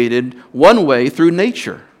communicated one way through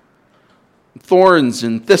nature. Thorns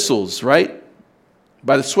and thistles, right?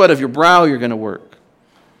 By the sweat of your brow you're going to work.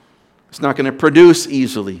 It's not going to produce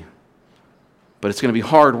easily, but it's going to be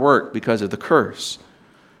hard work because of the curse.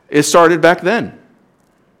 It started back then.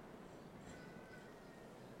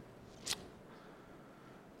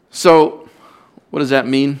 So, what does that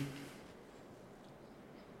mean?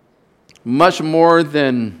 Much more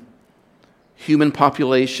than human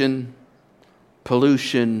population,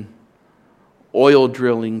 pollution, oil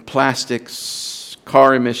drilling, plastics,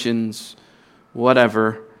 car emissions,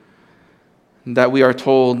 whatever, that we are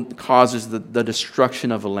told causes the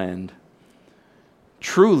destruction of a land.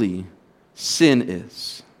 Truly, sin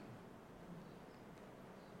is.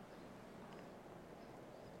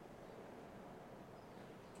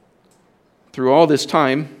 Through all this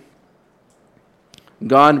time,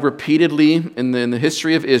 God repeatedly, in the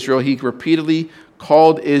history of Israel, he repeatedly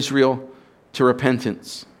called Israel to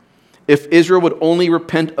repentance. If Israel would only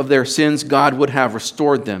repent of their sins, God would have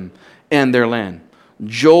restored them and their land.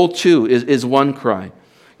 Joel 2 is one cry.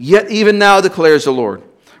 Yet even now declares the Lord,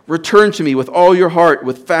 return to me with all your heart,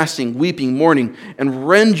 with fasting, weeping, mourning, and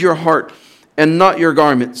rend your heart and not your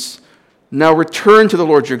garments. Now return to the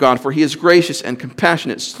Lord your God, for he is gracious and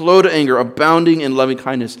compassionate, slow to anger, abounding in loving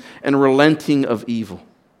kindness, and relenting of evil.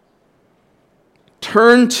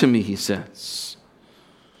 Turn to me, he says.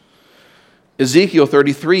 Ezekiel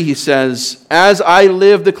 33, he says, as I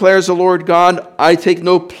live, declares the Lord God, I take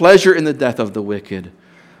no pleasure in the death of the wicked,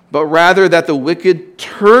 but rather that the wicked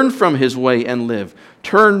turn from his way and live.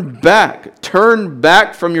 Turn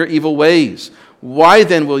back from your evil ways. Why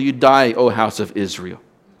then will you die, O house of Israel?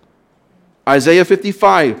 Isaiah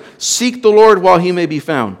 55, seek the Lord while he may be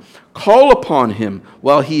found. Call upon him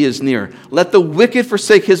while he is near. Let the wicked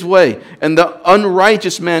forsake his way, and the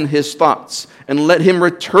unrighteous man his thoughts. And let him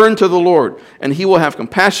return to the Lord, and he will have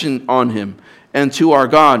compassion on him, and to our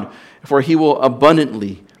God, for he will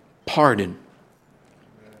abundantly pardon.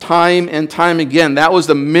 Time and time again, that was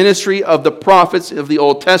the ministry of the prophets of the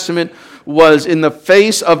Old Testament, was in the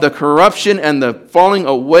face of the corruption and the falling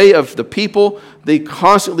away of the people, they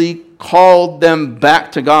constantly called them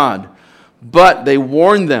back to God. But they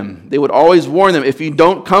warned them. They would always warn them, if you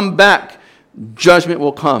don't come back, judgment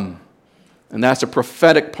will come. And that's a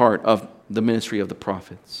prophetic part of the ministry of the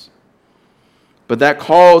prophets. But that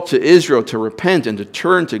call to Israel to repent and to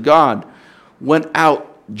turn to God went out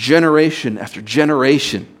generation after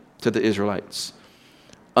generation to the Israelites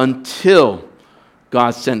until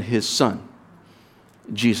God sent his Son,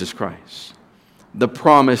 Jesus Christ, the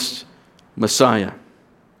promised Messiah.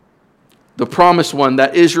 The promised one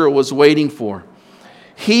that Israel was waiting for.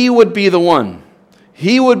 He would be the one.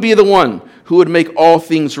 He would be the one who would make all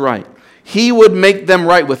things right. He would make them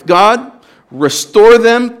right with God, restore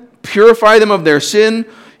them, purify them of their sin.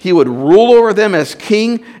 He would rule over them as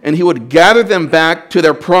king, and he would gather them back to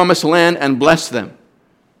their promised land and bless them.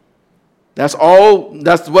 That's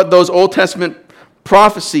what those Old Testament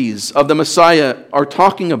prophecies of the Messiah are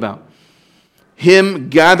talking about. Him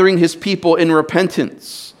gathering his people in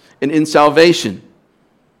repentance and in salvation.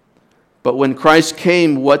 But when Christ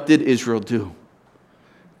came, what did Israel do?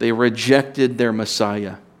 They rejected their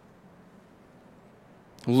Messiah.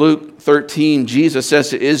 Luke 13, Jesus says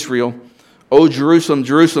to Israel, O Jerusalem,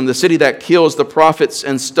 Jerusalem, the city that kills the prophets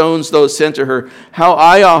and stones those sent to her, how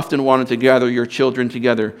I often wanted to gather your children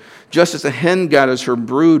together, just as a hen gathers her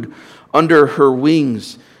brood under her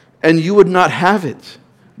wings, and you would not have it.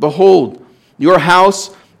 Behold, your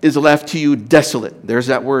house is left to you desolate. There's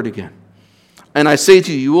that word again. And I say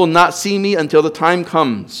to you, you will not see me until the time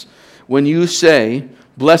comes when you say,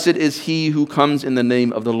 blessed is he who comes in the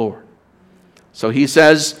name of the Lord. So he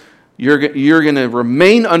says, you're going to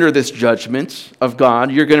remain under this judgment of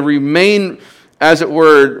God. You're going to remain, as it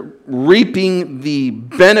were, reaping the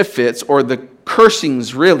benefits or the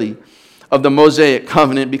cursings, really, of the Mosaic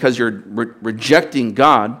covenant because you're rejecting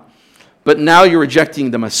God. But now you're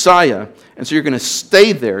rejecting the Messiah, and so you're going to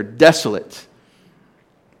stay there desolate.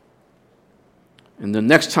 And the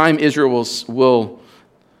next time Israel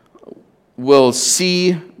will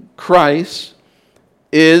see Christ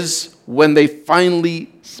is when they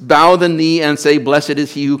finally bow the knee and say, "Blessed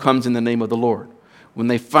is he who comes in the name of the Lord." When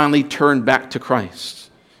they finally turn back to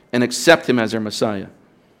Christ and accept him as their Messiah.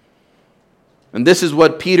 And this is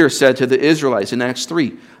what Peter said to the Israelites in Acts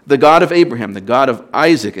 3. "The God of Abraham, the God of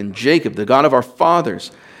Isaac and Jacob, the God of our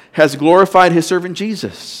fathers, has glorified his servant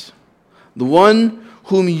Jesus, the one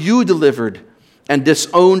whom you delivered and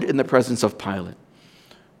disowned in the presence of Pilate,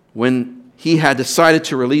 when he had decided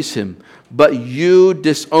to release him. But you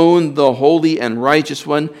disowned the holy and righteous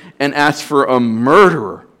one and asked for a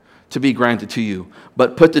murderer to be granted to you,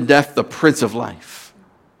 but put to death the Prince of Life."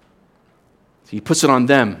 He puts it on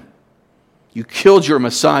them. You killed your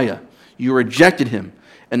Messiah. You rejected him.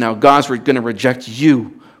 And now God's going to reject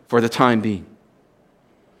you for the time being.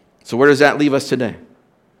 So where does that leave us today?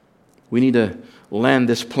 We need to land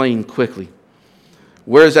this plane quickly.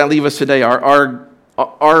 Where does that leave us today?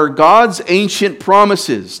 Are God's ancient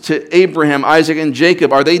promises to Abraham, Isaac, and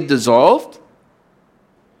Jacob, are they dissolved?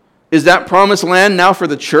 Is that promised land now for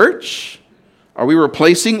the church? Are we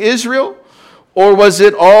replacing Israel? Or was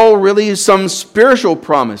it all really some spiritual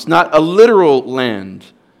promise, not a literal land?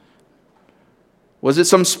 Was it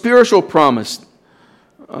some spiritual promise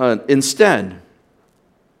instead?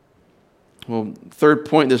 Well, third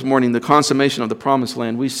point this morning, the consummation of the promised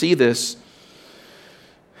land. We see this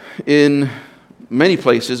in many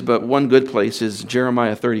places, but one good place is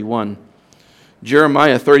Jeremiah 31.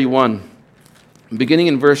 Jeremiah 31, beginning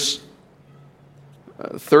in verse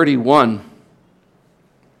 31,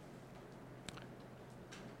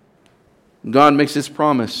 God makes this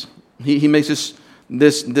promise. He makes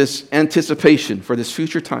this anticipation for this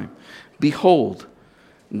future time. "Behold,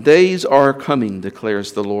 days are coming,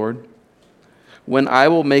 declares the Lord, when I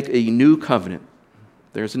will make a new covenant."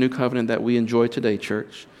 There's a new covenant that we enjoy today,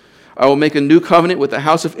 church. "I will make a new covenant with the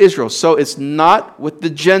house of Israel." So it's not with the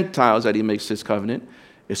Gentiles that he makes this covenant.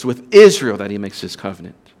 It's with Israel that he makes this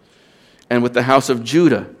covenant. "And with the house of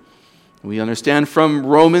Judah." We understand from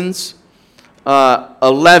Romans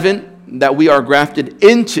 11 that we are grafted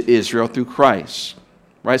into Israel through Christ.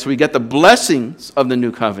 Right? So we get the blessings of the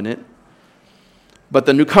new covenant. But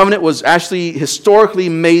the new covenant was actually historically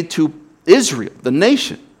made to Israel, the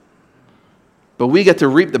nation. But we get to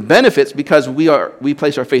reap the benefits because we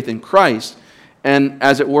place our faith in Christ. And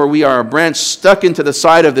as it were, we are a branch stuck into the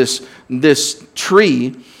side of this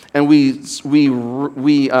tree, and we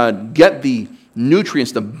get the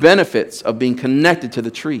nutrients, the benefits of being connected to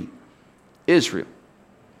the tree, Israel,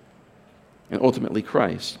 and ultimately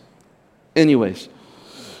Christ. Anyways,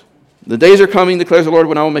 "The days are coming, declares the Lord,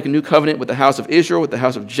 when I will make a new covenant with the house of Israel, with the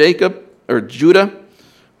house of Jacob," or Judah.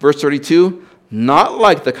 Verse 32, "Not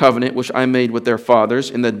like the covenant which I made with their fathers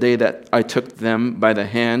in the day that I took them by the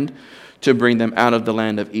hand to bring them out of the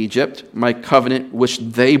land of Egypt, my covenant which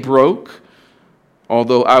they broke,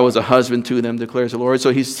 although I was a husband to them, declares the Lord."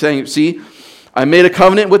 So he's saying, see, I made a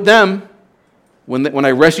covenant with them when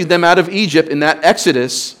I rescued them out of Egypt in that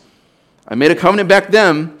Exodus. I made a covenant back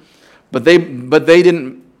then, but they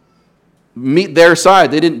didn't meet their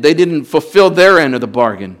side. They didn't fulfill their end of the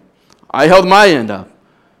bargain. I held my end up,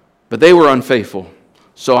 but they were unfaithful.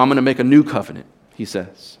 So I'm going to make a new covenant, he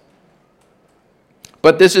says.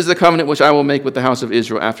 "But this is the covenant which I will make with the house of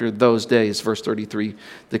Israel after those days," verse 33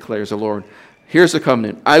 declares the Lord. Here's the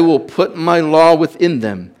covenant. "I will put my law within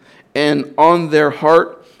them, and on their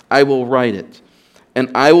heart I will write it. And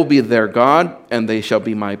I will be their God, and they shall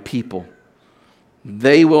be my people.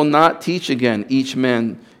 They will not teach again each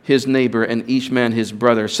man his neighbor and each man his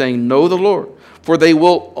brother, saying, 'Know the Lord,' for they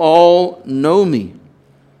will all know me,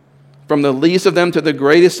 from the least of them to the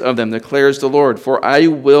greatest of them, declares the Lord. For I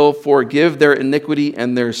will forgive their iniquity,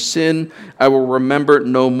 and their sin I will remember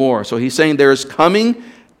no more." So he's saying there is coming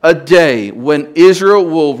a day when Israel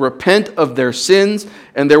will repent of their sins,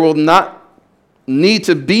 and there will not need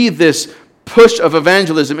to be this push of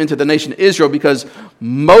evangelism into the nation of Israel, because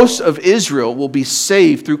most of Israel will be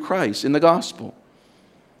saved through Christ in the gospel.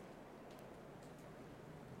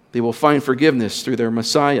 They will find forgiveness through their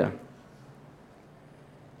Messiah.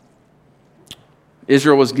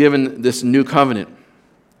 Israel was given this new covenant.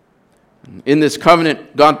 In this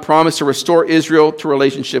covenant, God promised to restore Israel to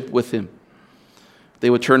relationship with him. They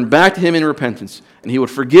would turn back to him in repentance, and he would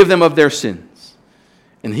forgive them of their sins,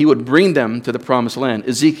 and he would bring them to the promised land.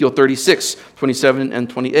 Ezekiel 36, 27 and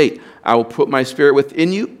 28. "I will put my spirit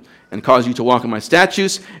within you and cause you to walk in my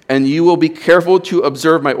statutes, and you will be careful to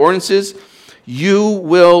observe my ordinances. You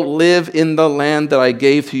will live in the land that I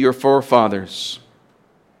gave to your forefathers.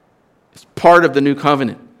 It's part of the new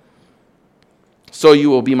covenant. So you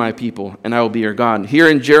will be my people, and I will be your God. Here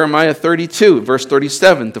in Jeremiah 32, verse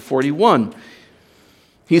 37 to 41,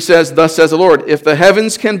 he says, thus says the Lord, if the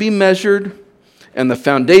heavens can be measured and the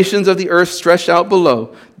foundations of the earth stretched out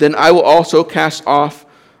below, then I will also cast off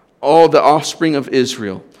all the offspring of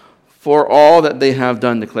Israel for all that they have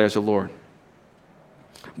done, declares the Lord.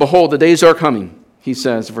 Behold, the days are coming, he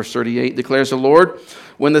says, verse 38, declares the Lord,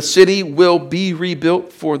 when the city will be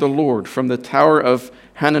rebuilt for the Lord, from the tower of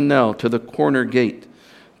Hananel to the corner gate.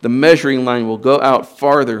 The measuring line will go out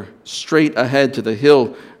farther, straight ahead to the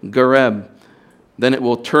hill Gareb. Then it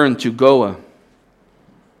will turn to Goah.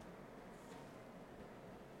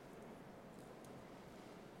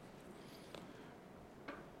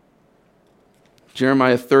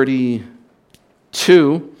 Jeremiah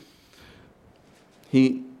 32,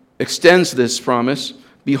 he extends this promise.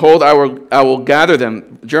 Behold, I will gather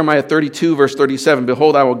them. Jeremiah 32, verse 37,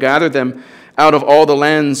 behold, I will gather them out of all the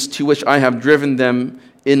lands to which I have driven them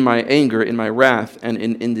in my anger, in my wrath, and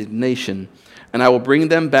in indignation. And I will bring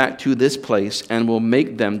them back to this place and will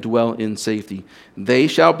make them dwell in safety. They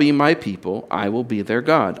shall be my people. I will be their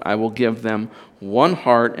God. I will give them one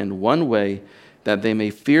heart and one way, that they may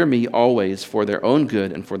fear me always for their own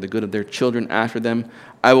good and for the good of their children after them.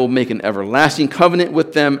 I will make an everlasting covenant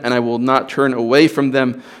with them, and I will not turn away from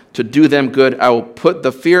them to do them good. I will put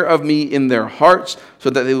the fear of me in their hearts so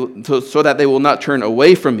that they will not turn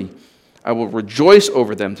away from me. I will rejoice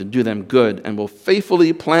over them to do them good, and will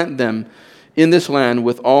faithfully plant them in this land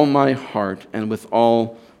with all my heart and with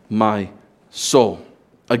all my soul.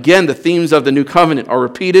 Again, the themes of the new covenant are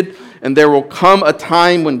repeated, and there will come a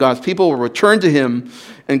time when God's people will return to him,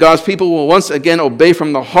 and God's people will once again obey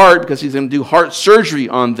from the heart, because he's going to do heart surgery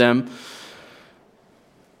on them.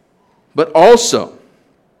 But also,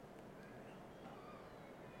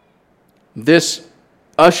 this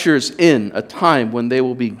ushers in a time when they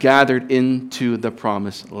will be gathered into the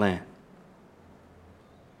promised land.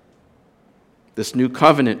 This new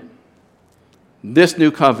covenant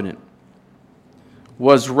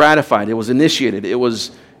was ratified, it was initiated, it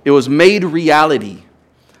was made reality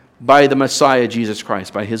by the Messiah, Jesus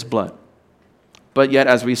Christ, by his blood. But yet,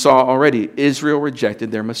 as we saw already, Israel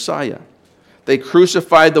rejected their Messiah. They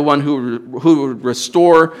crucified the one who would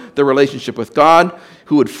restore the relationship with God,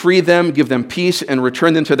 who would free them, give them peace, and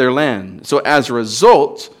return them to their land. So as a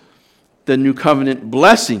result, the new covenant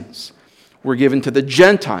blessings were given to the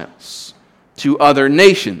Gentiles, to other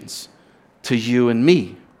nations, to you and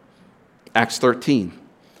me. Acts 13.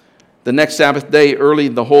 The next Sabbath day, early,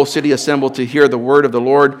 the whole city assembled to hear the word of the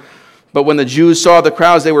Lord. But when the Jews saw the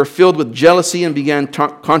crowds, they were filled with jealousy and began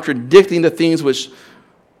contradicting the things which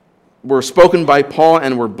were spoken by Paul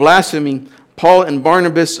and were blaspheming. Paul and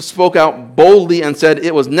Barnabas spoke out boldly and said,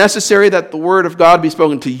 it was necessary that the word of God be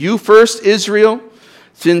spoken to you first, Israel,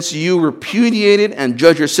 since you repudiated and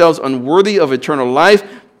judge yourselves unworthy of eternal life.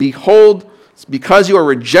 Behold, because you are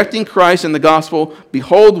rejecting Christ and the gospel,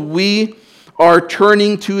 behold, we are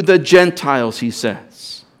turning to the Gentiles, he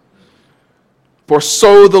says. For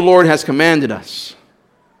so the Lord has commanded us.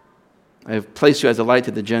 I have placed you as a light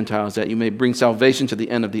to the Gentiles, that you may bring salvation to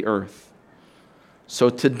the end of the earth.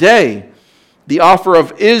 So today, the offer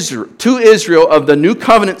of Israel to Israel of the new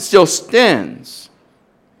covenant still stands.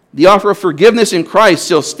 The offer of forgiveness in Christ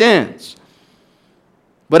still stands.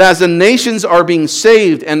 But as the nations are being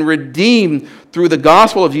saved and redeemed through the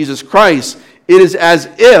gospel of Jesus Christ, it is as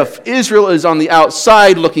if Israel is on the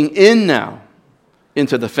outside looking in now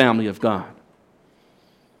into the family of God.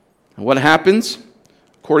 And what happens?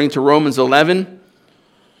 According to Romans 11,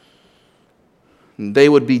 they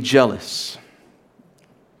would be jealous.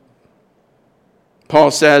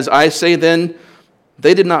 Paul says, I say then,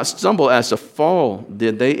 they did not stumble as to fall,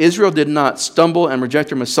 did they? Israel did not stumble and reject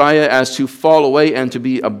their Messiah as to fall away and to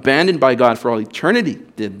be abandoned by God for all eternity,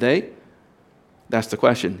 did they? That's the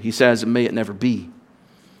question. He says, may it never be.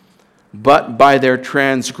 But by their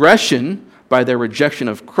transgression, by their rejection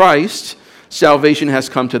of Christ, salvation has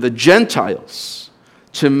come to the Gentiles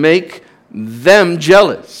to make them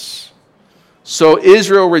jealous. So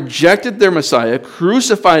Israel rejected their Messiah,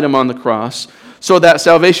 crucified him on the cross, so that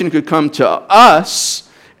salvation could come to us,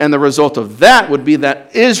 and the result of that would be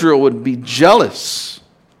that Israel would be jealous.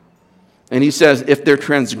 And he says, if their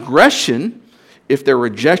transgression, if their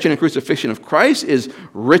rejection and crucifixion of Christ is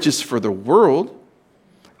riches for the world,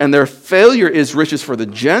 and their failure is riches for the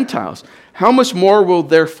Gentiles, how much more will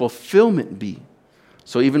their fulfillment be?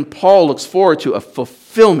 So even Paul looks forward to a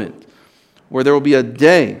fulfillment where there will be a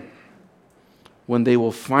day when they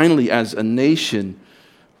will finally, as a nation,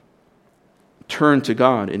 turn to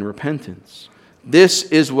God in repentance. This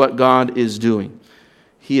is what God is doing.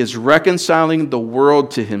 He is reconciling the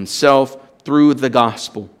world to himself through the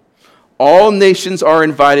gospel. All nations are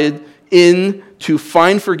invited in to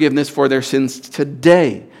find forgiveness for their sins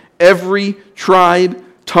today. Every tribe,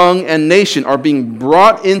 tongue, and nation are being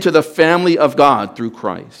brought into the family of God through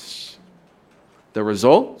Christ. The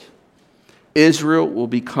result? Israel will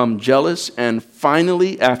become jealous, and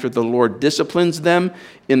finally, after the Lord disciplines them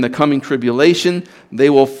in the coming tribulation, they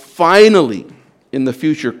will finally, in the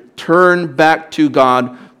future, turn back to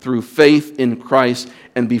God through faith in Christ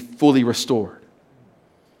and be fully restored.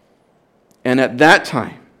 And at that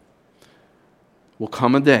time will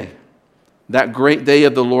come a day, that great day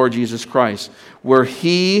of the Lord Jesus Christ, where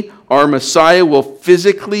He, our Messiah, will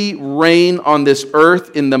physically reign on this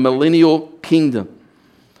earth in the millennial kingdom.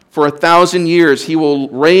 For 1,000 years, He will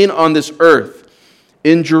reign on this earth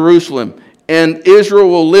in Jerusalem, and Israel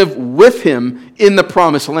will live with Him in the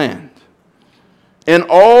promised land. And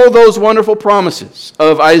all those wonderful promises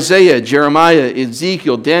of Isaiah, Jeremiah,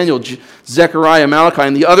 Ezekiel, Daniel, Zechariah, Malachi,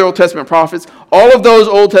 and the other Old Testament prophets, all of those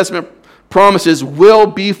Old Testament promises will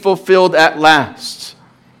be fulfilled at last.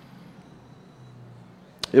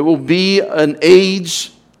 It will be an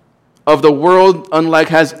age of the world unlike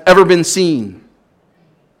has ever been seen.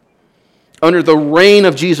 Under the reign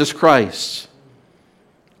of Jesus Christ,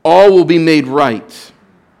 all will be made right.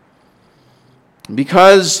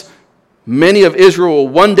 Because many of Israel will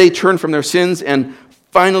one day turn from their sins and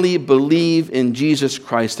finally believe in Jesus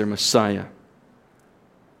Christ, their Messiah.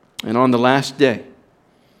 And on the last day,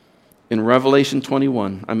 in Revelation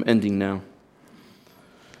 21, I'm ending now.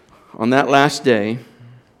 On that last day,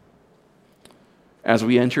 as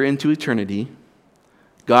we enter into eternity,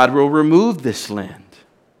 God will remove this land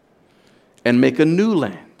and make a new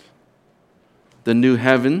land, the new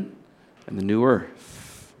heaven and the new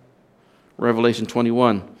earth. Revelation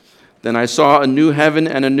 21. Then I saw a new heaven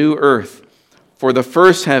and a new earth, for the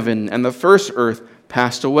first heaven and the first earth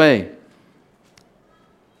passed away,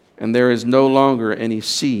 and there is no longer any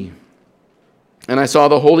sea. And I saw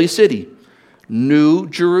the holy city, New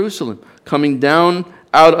Jerusalem, coming down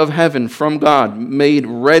out of heaven from God, made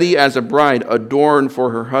ready as a bride, adorned for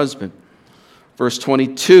her husband. Verse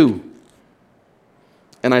 22.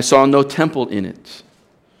 And I saw no temple in it,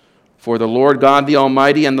 for the Lord God the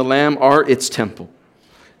Almighty and the Lamb are its temple.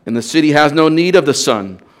 And the city has no need of the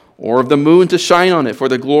sun or of the moon to shine on it, for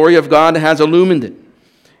the glory of God has illumined it,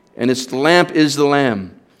 and its lamp is the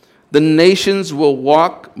Lamb. The nations will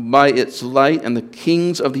walk by its light, and the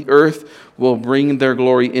kings of the earth will bring their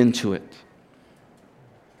glory into it.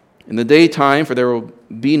 In the daytime, for there will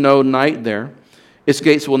be no night there, its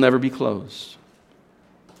gates will never be closed.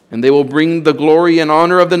 And they will bring the glory and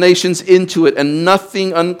honor of the nations into it, and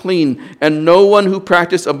nothing unclean, and no one who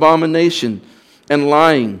practices abomination and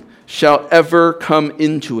lying shall ever come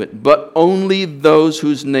into it, but only those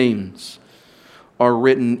whose names are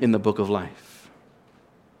written in the book of life.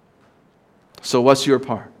 So what's your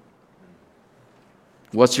part?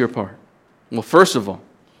 What's your part? Well, first of all,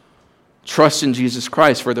 trust in Jesus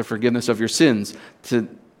Christ for the forgiveness of your sins,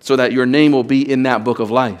 so that your name will be in that book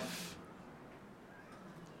of life.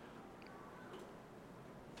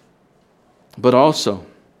 But also,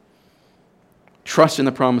 trust in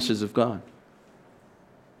the promises of God.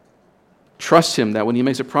 Trust Him that when He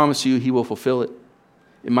makes a promise to you, He will fulfill it.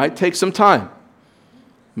 It might take some time.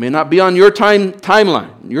 It may not be on your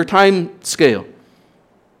timeline, your time scale.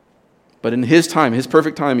 But in His time, His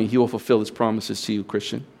perfect timing, He will fulfill His promises to you,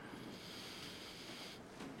 Christian.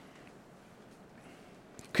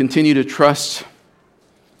 Continue to trust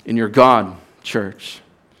in your God, church,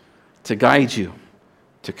 to guide you,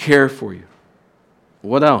 to care for you.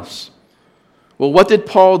 What else? Well, what did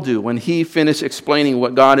Paul do when he finished explaining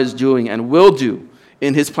what God is doing and will do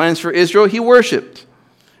in His plans for Israel? He worshiped.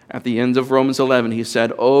 At the end of Romans 11, he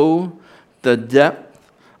said, "Oh, the depth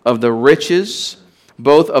of the riches,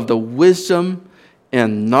 both of the wisdom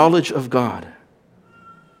and knowledge of God."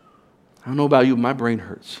 I don't know about you, my brain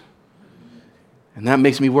hurts. And that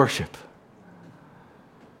makes me worship.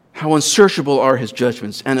 How unsearchable are His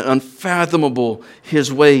judgments and unfathomable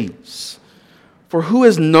His ways. For who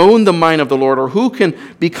has known the mind of the Lord, or who can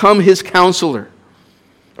become His counselor?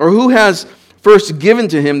 Or who has first given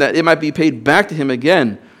to Him that it might be paid back to Him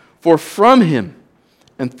again? For from Him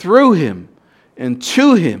and through Him and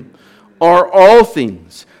to Him are all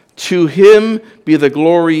things. To Him be the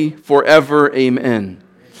glory forever. Amen.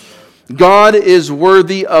 God is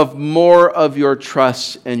worthy of more of your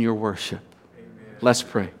trust and your worship. Amen. Let's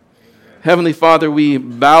pray. Amen. Heavenly Father, we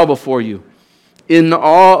bow before You in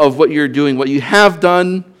awe of what You're doing, what You have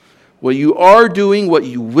done, what You are doing, what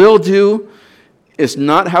You will do. It's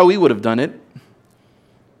not how we would have done it.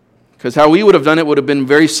 Because how we would have done it would have been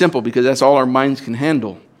very simple, because that's all our minds can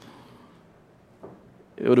handle.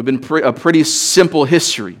 It would have been a pretty simple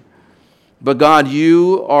history. But God,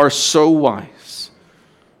 you are so wise,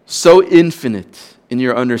 so infinite in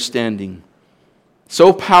your understanding,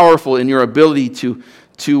 so powerful in your ability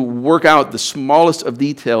to work out the smallest of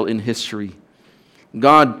detail in history.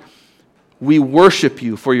 God, we worship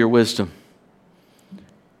you for your wisdom.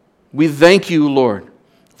 We thank you, Lord,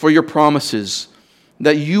 for your promises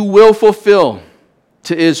that you will fulfill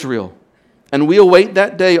to Israel. And we await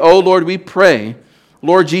that day. Oh, Lord, we pray,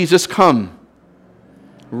 Lord Jesus, come.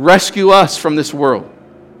 Rescue us from this world,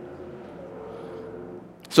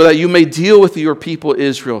 so that you may deal with your people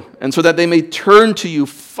Israel, and so that they may turn to you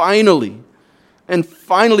finally, and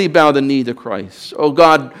finally bow the knee to Christ. Oh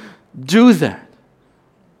God, do that.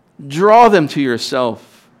 Draw them to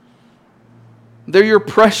yourself. They're your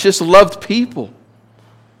precious, loved people.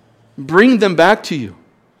 Bring them back to you.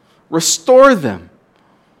 Restore them.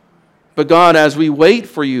 But God, as we wait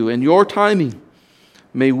for you and your timing,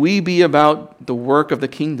 may we be about the work of the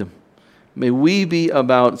kingdom. May we be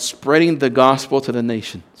about spreading the gospel to the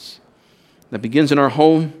nations. That begins in our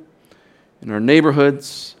home, in our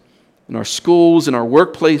neighborhoods, in our schools, in our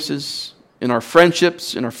workplaces, in our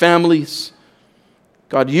friendships, in our families.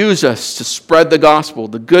 God, use us to spread the gospel,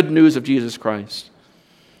 the good news of Jesus Christ.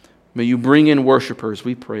 May you bring in worshipers,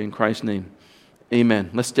 we pray in Christ's name. Amen.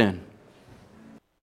 Let's stand.